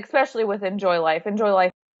 Yeah, especially with Enjoy Life. Enjoy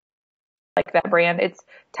Life, like that brand. It's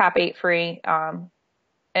top 8 free,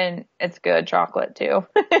 and it's good chocolate too.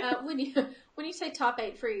 When you say top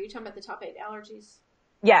 8 free, are you talking about the top 8 allergies?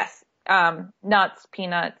 Yes. Nuts,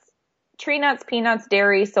 peanuts, tree nuts, peanuts,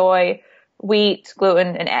 dairy, soy, wheat,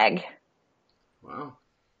 gluten, and egg. Wow.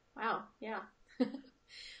 Yeah.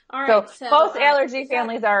 All right. So most allergy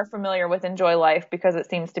families are familiar with Enjoy Life because it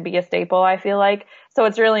seems to be a staple, I feel like. So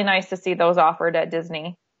it's really nice to see those offered at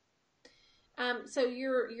Disney. So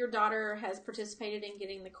your daughter has participated in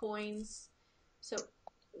getting the coins. So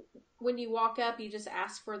when you walk up, you just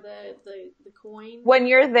ask for the coin? When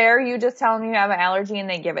you're there, you just tell them you have an allergy and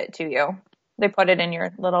they give it to you. They put it in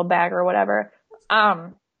your little bag or whatever.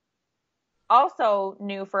 Also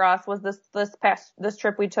new for us was this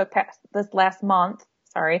trip we took this last month.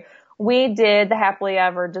 Sorry. We did the happily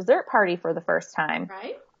ever dessert party for the first time.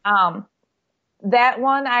 Right. That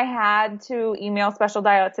one I had to email Special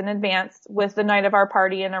Diets in advance with the night of our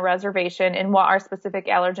party and a reservation and what our specific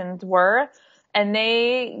allergens were. And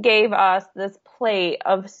they gave us this plate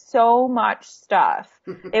of so much stuff.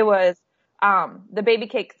 It was the baby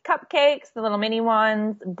cakes, cupcakes, the little mini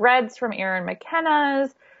ones, breads from Erin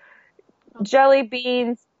McKenna's, jelly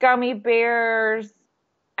beans, gummy bears.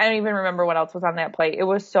 I don't even remember what else was on that plate. It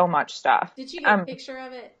was so much stuff. Did you get a picture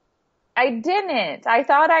of it? I didn't. I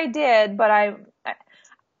thought I did, but I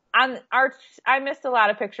missed a lot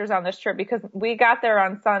of pictures on this trip because we got there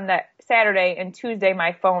on Saturday, and Tuesday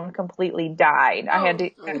my phone completely died. I had to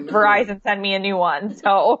Verizon send me a new one,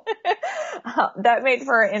 so that made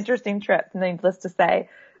for an interesting trip, needless to say.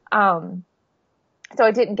 So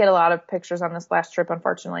I didn't get a lot of pictures on this last trip,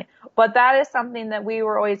 unfortunately. But that is something that we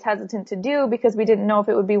were always hesitant to do because we didn't know if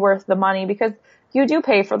it would be worth the money, because you do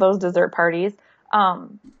pay for those dessert parties.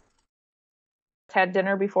 Had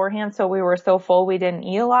dinner beforehand, so we were so full we didn't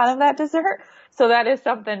eat a lot of that dessert. So that is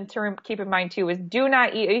something to keep in mind too, is do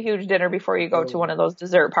not eat a huge dinner before you go to one of those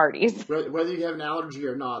dessert parties. Whether you have an allergy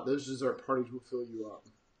or not, those dessert parties will fill you up.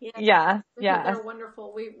 Yeah. They're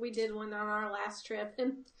wonderful. We did one on our last trip,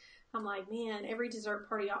 and I'm like, man, every dessert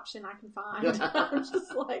party option I can find. I'm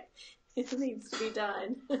just like, it needs to be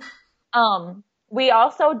done. We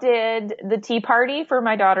also did the tea party for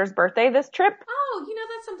my daughter's birthday this trip. Oh,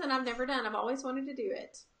 that's something I've never done. I've always wanted to do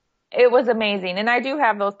it. It was amazing. And I do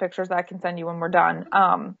have those pictures that I can send you when we're done.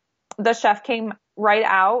 The chef came right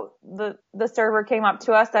out. The server came up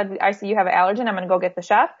to us, said, I see you have an allergen. I'm going to go get the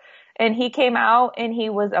chef. And he came out and he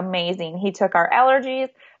was amazing. He took our allergies.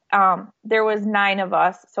 There was 9 of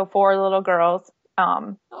us, so 4 little girls.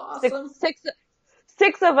 Awesome.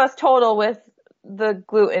 Six of us total with the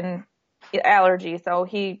gluten allergy, so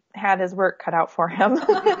he had his work cut out for him.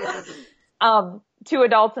 2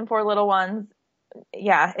 adults and 4 little ones.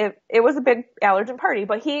 Yeah, it was a big allergen party,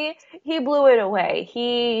 but he blew it away.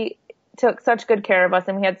 He took such good care of us,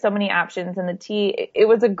 and we had so many options, and the tea, it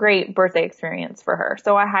was a great birthday experience for her.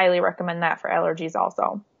 So I highly recommend that for allergies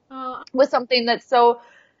also. With something that's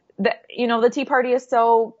the tea party is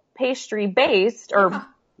so pastry based or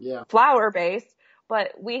flour based,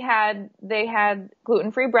 but they had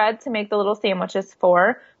gluten-free bread to make the little sandwiches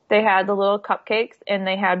for. They had the little cupcakes, and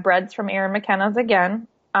they had breads from Erin McKenna's again.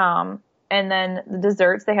 And then the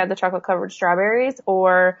desserts, they had the chocolate covered strawberries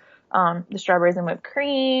or the strawberries and whipped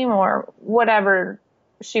cream or whatever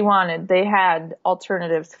she wanted. They had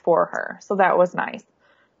alternatives for her. So that was nice.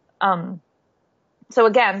 So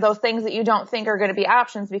again, those things that you don't think are going to be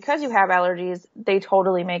options because you have allergies, they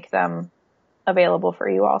totally make them available for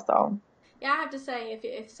you also. Yeah, I have to say,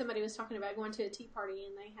 if somebody was talking about going to a tea party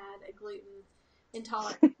and they had a gluten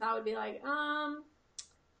intolerance, I would be like, well,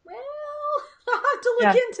 I'll have to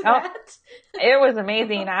look into that. It was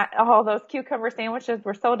amazing. All those cucumber sandwiches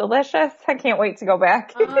were so delicious. I can't wait to go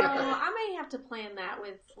back. I may have to plan that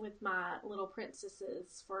with my little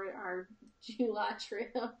princesses for our July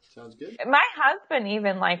trip. Sounds good. My husband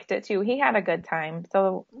even liked it too. He had a good time.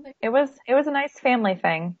 So it was a nice family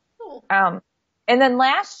thing. Cool. And then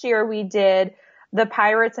last year we did the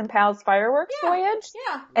Pirates and Pals fireworks voyage.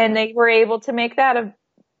 Yeah. And they were able to make that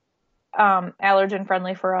allergen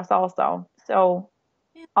friendly for us also. So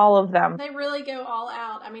all of them. They really go all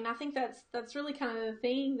out. I mean, I think that's really kind of the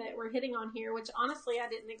theme that we're hitting on here, which honestly I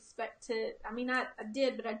didn't expect to. I mean, I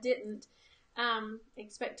did, but I didn't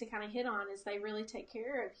expect to kind of hit on, is they really take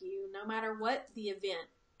care of you no matter what the event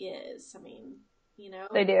is. I mean,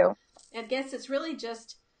 they do. I guess it's really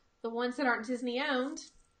just the ones that aren't Disney owned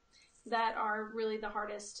that are really the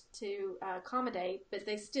hardest to accommodate, but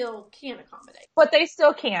they still can accommodate. But they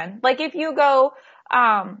still can. Like if you go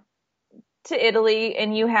to Italy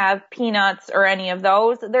and you have peanuts or any of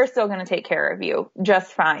those, they're still going to take care of you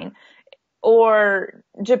just fine. Or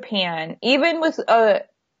Japan, even with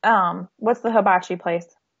what's the hibachi place?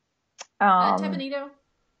 Tabanito.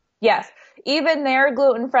 Yes, even they're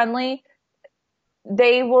gluten friendly.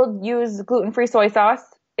 They will use gluten-free soy sauce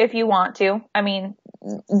if you want to. I mean,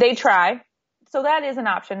 they try. So that is an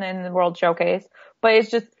option in the World Showcase. But it's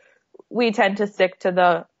just, we tend to stick to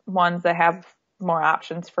the ones that have more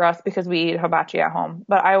options for us because we eat hibachi at home.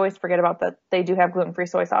 But I always forget about that. They do have gluten-free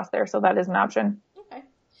soy sauce there, so that is an option. Okay.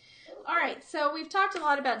 All right. So we've talked a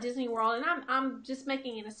lot about Disney World, and I'm just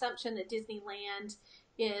making an assumption that Disneyland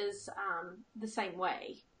is the same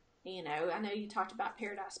way. I know you talked about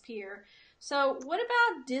Paradise Pier. So what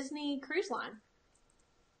about Disney Cruise Line?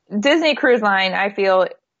 Disney Cruise Line, I feel,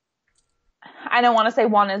 I don't want to say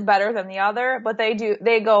one is better than the other, but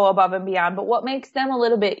they go above and beyond. But what makes them a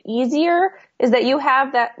little bit easier is that you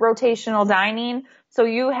have that rotational dining. So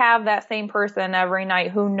you have that same person every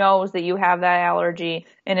night who knows that you have that allergy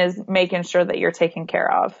and is making sure that you're taken care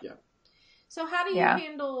of. Yeah. So how do you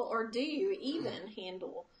handle, or do you even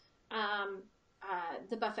handle,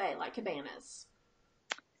 the buffet like Cabanas?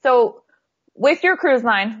 So with your cruise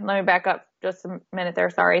line, let me back up just a minute there,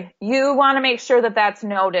 sorry. You want to make sure that that's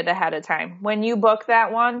noted ahead of time. When you book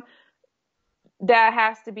that one, that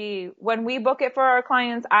has to be, when we book it for our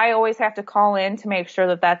clients, I always have to call in to make sure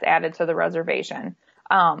that that's added to the reservation.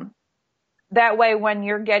 That way, when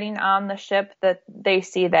you're getting on the ship, that they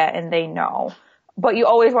see that and they know. But you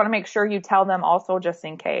always want to make sure you tell them also just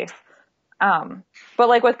in case. But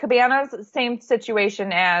like with Cabanas, same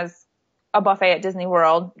situation as a buffet at Disney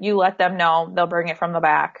World. You let them know, they'll bring it from the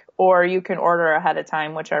back, or you can order ahead of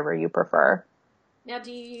time, whichever you prefer. Now,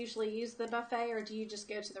 do you usually use the buffet, or do you just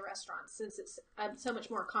go to the restaurants, since it's so much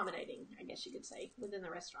more accommodating, I guess you could say, within the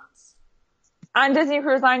restaurants? On Disney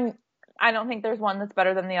Cruise Line, I don't think there's one that's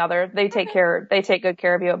better than the other. They take good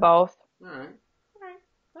care of you at both. All right.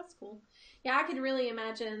 That's cool. Yeah, I could really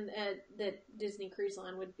imagine that Disney Cruise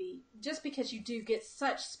Line would be, just because you do get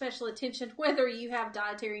such special attention, whether you have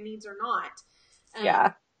dietary needs or not.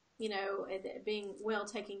 You know, being well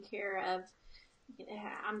taken care of.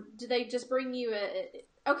 Do they just bring you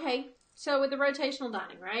okay, so with the rotational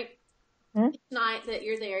dining, right? Mm-hmm. Each night that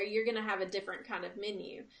you're there, you're going to have a different kind of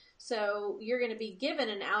menu. So you're going to be given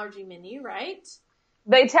an allergy menu, right?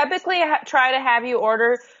 They typically try to have you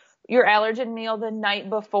order your allergen meal the night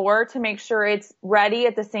before to make sure it's ready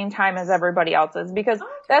at the same time as everybody else's. Because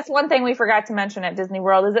that's one thing we forgot to mention at Disney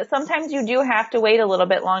World, is that sometimes you do have to wait a little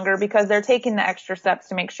bit longer because they're taking the extra steps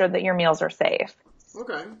to make sure that your meals are safe.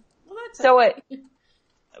 Okay. Well, that's so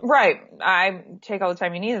right. I take all the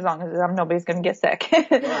time you need as long as nobody's going to get sick. Yeah,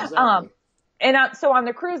 exactly. So on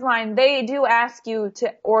the cruise line, they do ask you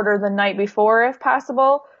to order the night before if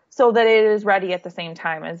possible, so that it is ready at the same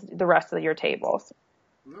time as the rest of your tables.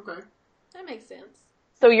 Okay. That makes sense.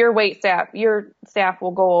 So your staff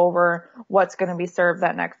will go over what's going to be served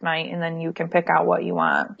that next night, and then you can pick out what you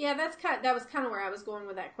want. Yeah, that was kind of where I was going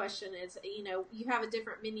with that question is, you have a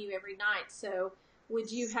different menu every night. So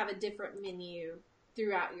would you have a different menu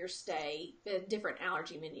throughout your stay, a different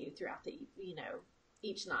allergy menu throughout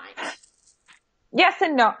each night? Yes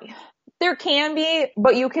and no. There can be,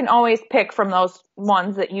 but you can always pick from those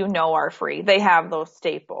ones that are free. They have those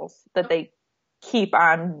staples that they keep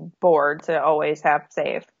on board to always have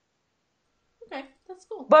safe. Okay, that's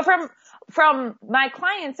cool. But from my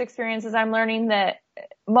clients' experiences, I'm learning that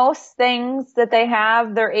most things that they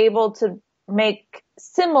have, they're able to make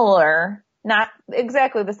similar, not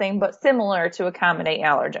exactly the same, but similar to accommodate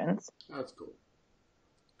allergens. That's cool.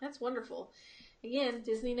 That's wonderful. Again,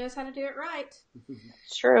 Disney knows how to do it right.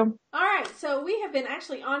 It's true. All right, so we have been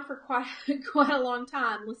actually on for quite a long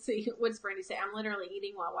time. Let's see, what does Brandy say? I'm literally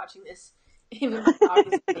eating while watching this. Even my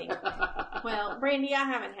dog is eating. Well, Brandy, I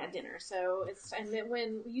haven't had dinner, so and then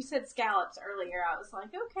when you said scallops earlier, I was like,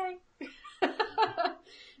 okay.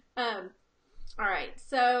 All right,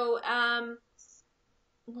 so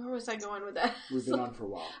where was I going with that? We've been on for a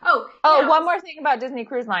while. One more thing about Disney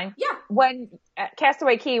Cruise Line. Yeah. When at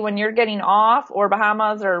Castaway Cay, when you're getting off, or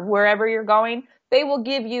Bahamas, or wherever you're going, they will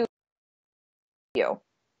give you.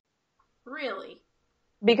 Really?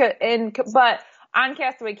 But on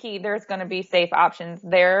Castaway Cay, there's going to be safe options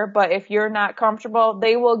there. But if you're not comfortable,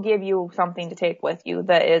 they will give you something to take with you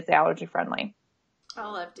that is allergy friendly. I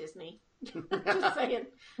love Disney. Just saying.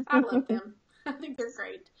 I love them. I think they're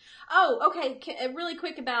great. Oh, okay. Really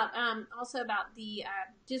quick about also about the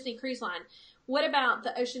Disney Cruise Line. What about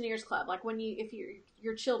the Oceaneers Club? Like if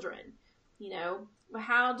your children,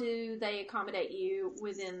 how do they accommodate you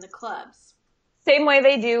within the clubs? Same way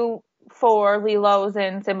they do for Lilos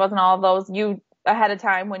and Simbas and all of those. You ahead of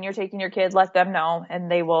time when you're taking your kid, let them know, and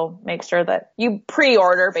they will make sure that you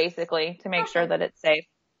pre-order basically to make sure that it's safe.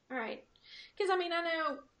 All right. Because I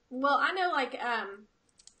know like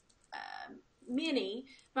Minnie,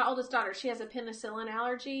 my oldest daughter, she has a penicillin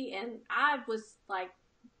allergy, and I was like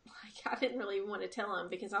I didn't really want to tell him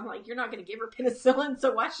because I'm like, you're not going to give her penicillin,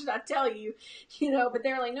 so why should I tell you? But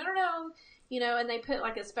they're like, no, and they put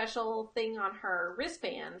like a special thing on her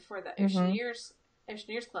wristband for the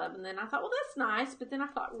Oceaneers Club, and then I thought, well, that's nice, but then I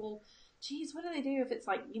thought, well, geez, what do they do if it's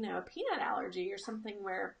like, a peanut allergy or something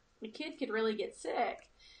where the kid could really get sick?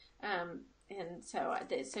 And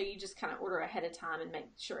so you just kind of order ahead of time and make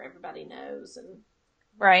sure everybody knows, and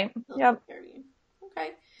right. Yep.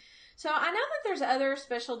 Okay. So I know that there's other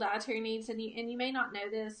special dietary needs, and you may not know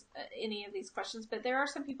this, any of these questions, but there are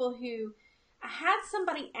some people who, I had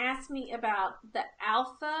somebody ask me about the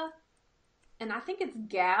alpha, and I think it's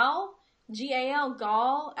GAL,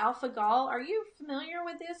 alpha gal. Are you familiar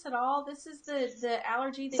with this at all? This is the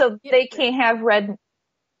allergy that So they can't have red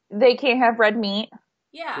meat.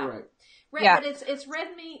 Yeah. Correct. Yeah. But it's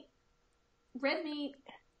red meat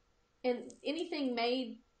and anything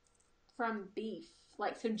made from beef.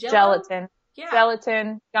 Like so Gelatin. Yeah.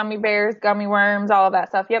 Gelatin, gummy bears, gummy worms, all of that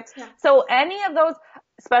stuff. Yep. Yeah. So any of those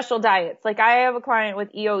special diets, like I have a client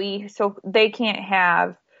with EOE, so they can't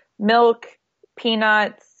have milk,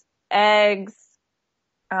 peanuts, eggs,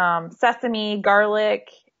 sesame, garlic,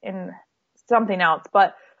 and something else.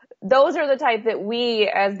 But those are the type that we,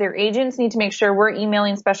 as their agents, need to make sure we're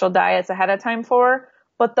emailing special diets ahead of time for.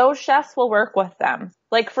 But those chefs will work with them.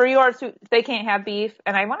 Like for yours, they can't have beef,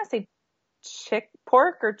 and I want to say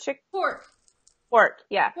pork. Pork,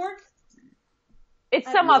 yeah. Pork?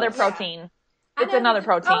 It's some other protein. Yeah. It's another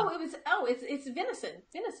protein. It's venison.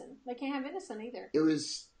 Venison. They can't have venison either. It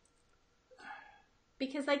was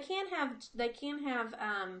because they can't have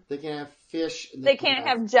fish. They can't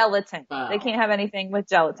have gelatin. Fowl. They can't have anything with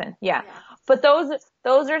gelatin. Yeah. But those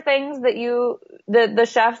are things that the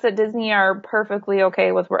chefs at Disney are perfectly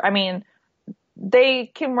okay with. I mean, they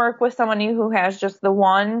can work with somebody who has just the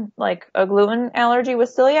one, like a gluten allergy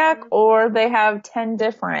with celiac, or they have 10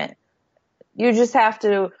 different. You just have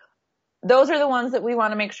to, those are the ones that we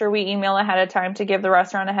want to make sure we email ahead of time to give the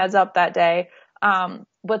restaurant a heads up that day.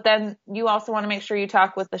 But then you also want to make sure you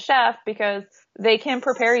talk with the chef because they can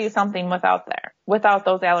prepare you something without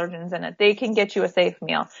those allergens in it. They can get you a safe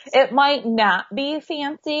meal. It might not be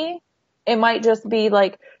fancy. It might just be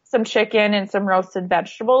like some chicken and some roasted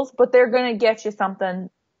vegetables, but they're going to get you something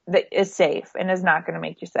that is safe and is not going to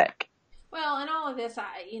make you sick. Well, and all of this,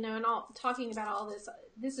 talking about all this,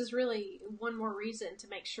 this is really one more reason to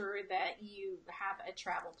make sure that you have a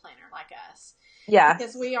travel planner like us. Yeah.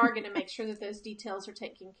 Because we are going to make sure that those details are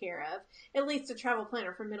taken care of. At least a travel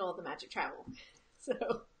planner for Middle of the Magic Travel. So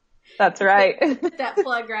that's right. Put that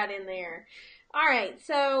plug right in there. All right,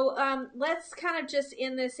 so let's kind of just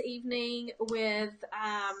end this evening with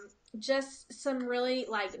just some really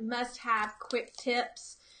like must-have quick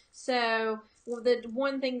tips. So the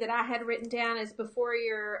one thing that I had written down is before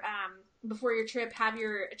your trip, have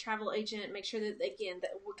your travel agent make sure that, again,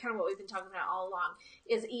 that kind of what we've been talking about all along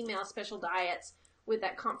is email special diets with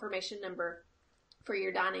that confirmation number for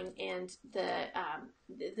your dining and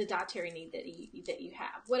the dietary need that you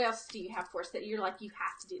have. What else do you have for us that you're like, you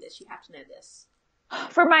have to do this, you have to know this?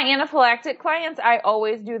 For my anaphylactic clients, I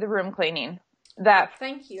always do the room cleaning.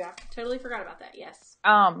 Thank you. I totally forgot about that. Yes.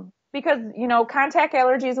 Because, contact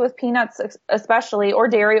allergies with peanuts especially, or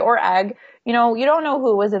dairy or egg, you don't know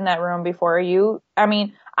who was in that room before you. I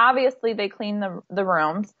mean, obviously they clean the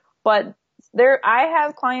rooms, but I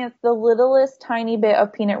have clients, the littlest tiny bit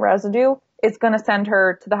of peanut residue, it's going to send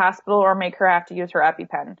her to the hospital or make her have to use her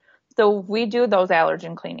EpiPen. So we do those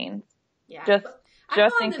allergen cleanings. Yeah.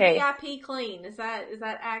 Just in case. VIP clean. Is that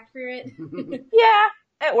accurate? Yeah,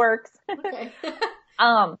 it works. Okay.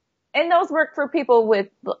 And those work for people with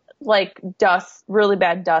like really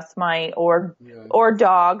bad dust mite or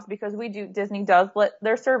dogs, because Disney does let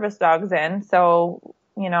their service dogs in. So,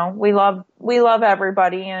 we love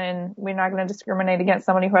everybody, and we're not going to discriminate against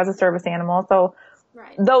somebody who has a service animal. So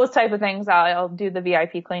those type of things, I'll do the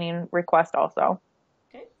VIP cleaning request also.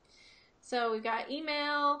 Okay. So we've got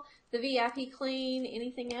email, the VIP clean,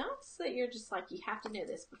 anything else that you're just like, you have to know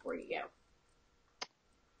this before you go?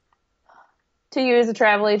 To use a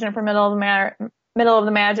travel agent for middle of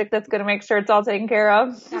the magic that's going to make sure it's all taken care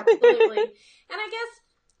of. Absolutely. And I guess,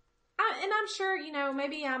 I'm sure,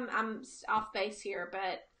 maybe I'm off base here,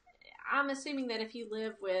 but I'm assuming that if you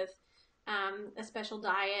live with a special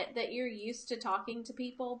diet that you're used to talking to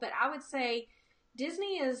people. But I would say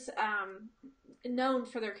Disney is known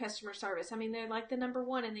for their customer service. I mean, they're like the number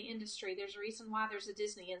one in the industry. There's a reason why there's a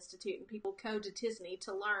Disney Institute and people go to Disney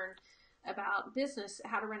to learn about business,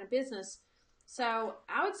 how to run a business. So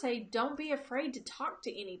I would say don't be afraid to talk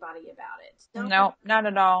to anybody about it. No, not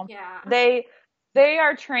at all. Yeah. They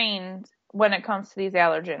are trained when it comes to these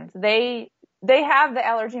allergens. They have the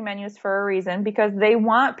allergy menus for a reason because they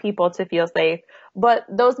want people to feel safe. But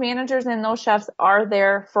those managers and those chefs are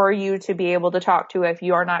there for you to be able to talk to if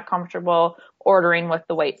you are not comfortable ordering with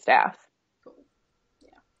the wait staff. Cool.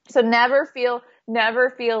 Yeah. So never feel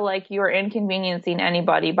like you're inconveniencing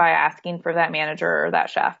anybody by asking for that manager or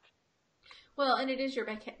that chef. Well, and it is your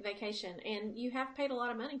vacation, and you have paid a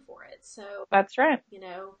lot of money for it. So that's right.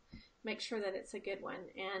 make sure that it's a good one.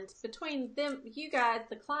 And between them, you guys,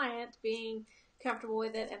 the client, being comfortable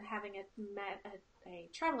with it and having a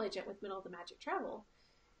travel agent with Middle of the Magic Travel,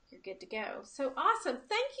 you're good to go. So awesome.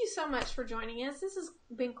 Thank you so much for joining us. This has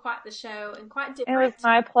been quite the show and quite different. It was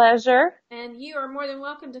my pleasure. And you are more than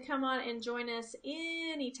welcome to come on and join us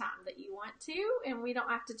anytime that you want to. And we don't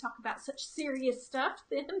have to talk about such serious stuff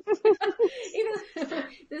then. Even though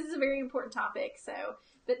this is a very important topic.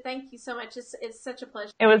 But thank you so much. It's such a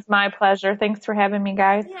pleasure. It was my pleasure. Thanks for having me,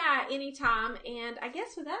 guys. Yeah, anytime. And I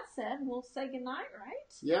guess with that said, we'll say goodnight,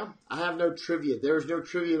 right? Yeah, I have no trivia. There's no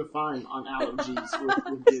trivia to find on allergies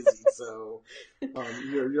with Disney. So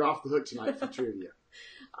you're off the hook tonight for trivia.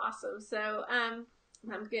 Awesome. So I'm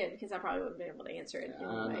good because I probably wouldn't be able to answer it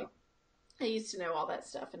anyway. I used to know all that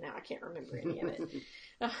stuff, and now I can't remember any of it.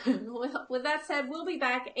 With that said, we'll be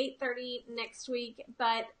back at 8:30 next week,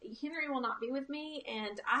 but Henry will not be with me,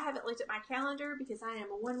 and I haven't looked at my calendar because I am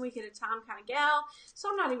a 1 week at a time kind of gal, so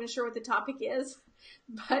I'm not even sure what the topic is,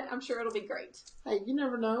 but I'm sure it'll be great. Hey, you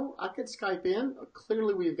never know. I could Skype in.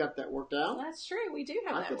 Clearly, we've got that worked out. That's true. We do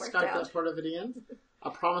have that worked out. I out. could Skype that part of it in. I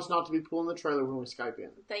promise not to be pulling the trailer when we Skype in.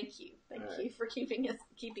 Thank you. Thank you for keeping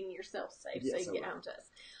yourself safe yes, so you get home to us.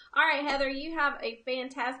 All right, Heather, you have a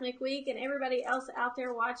fantastic week, and everybody else out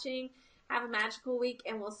there watching, have a magical week,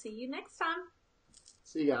 and we'll see you next time.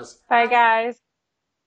 See you guys. Bye, guys.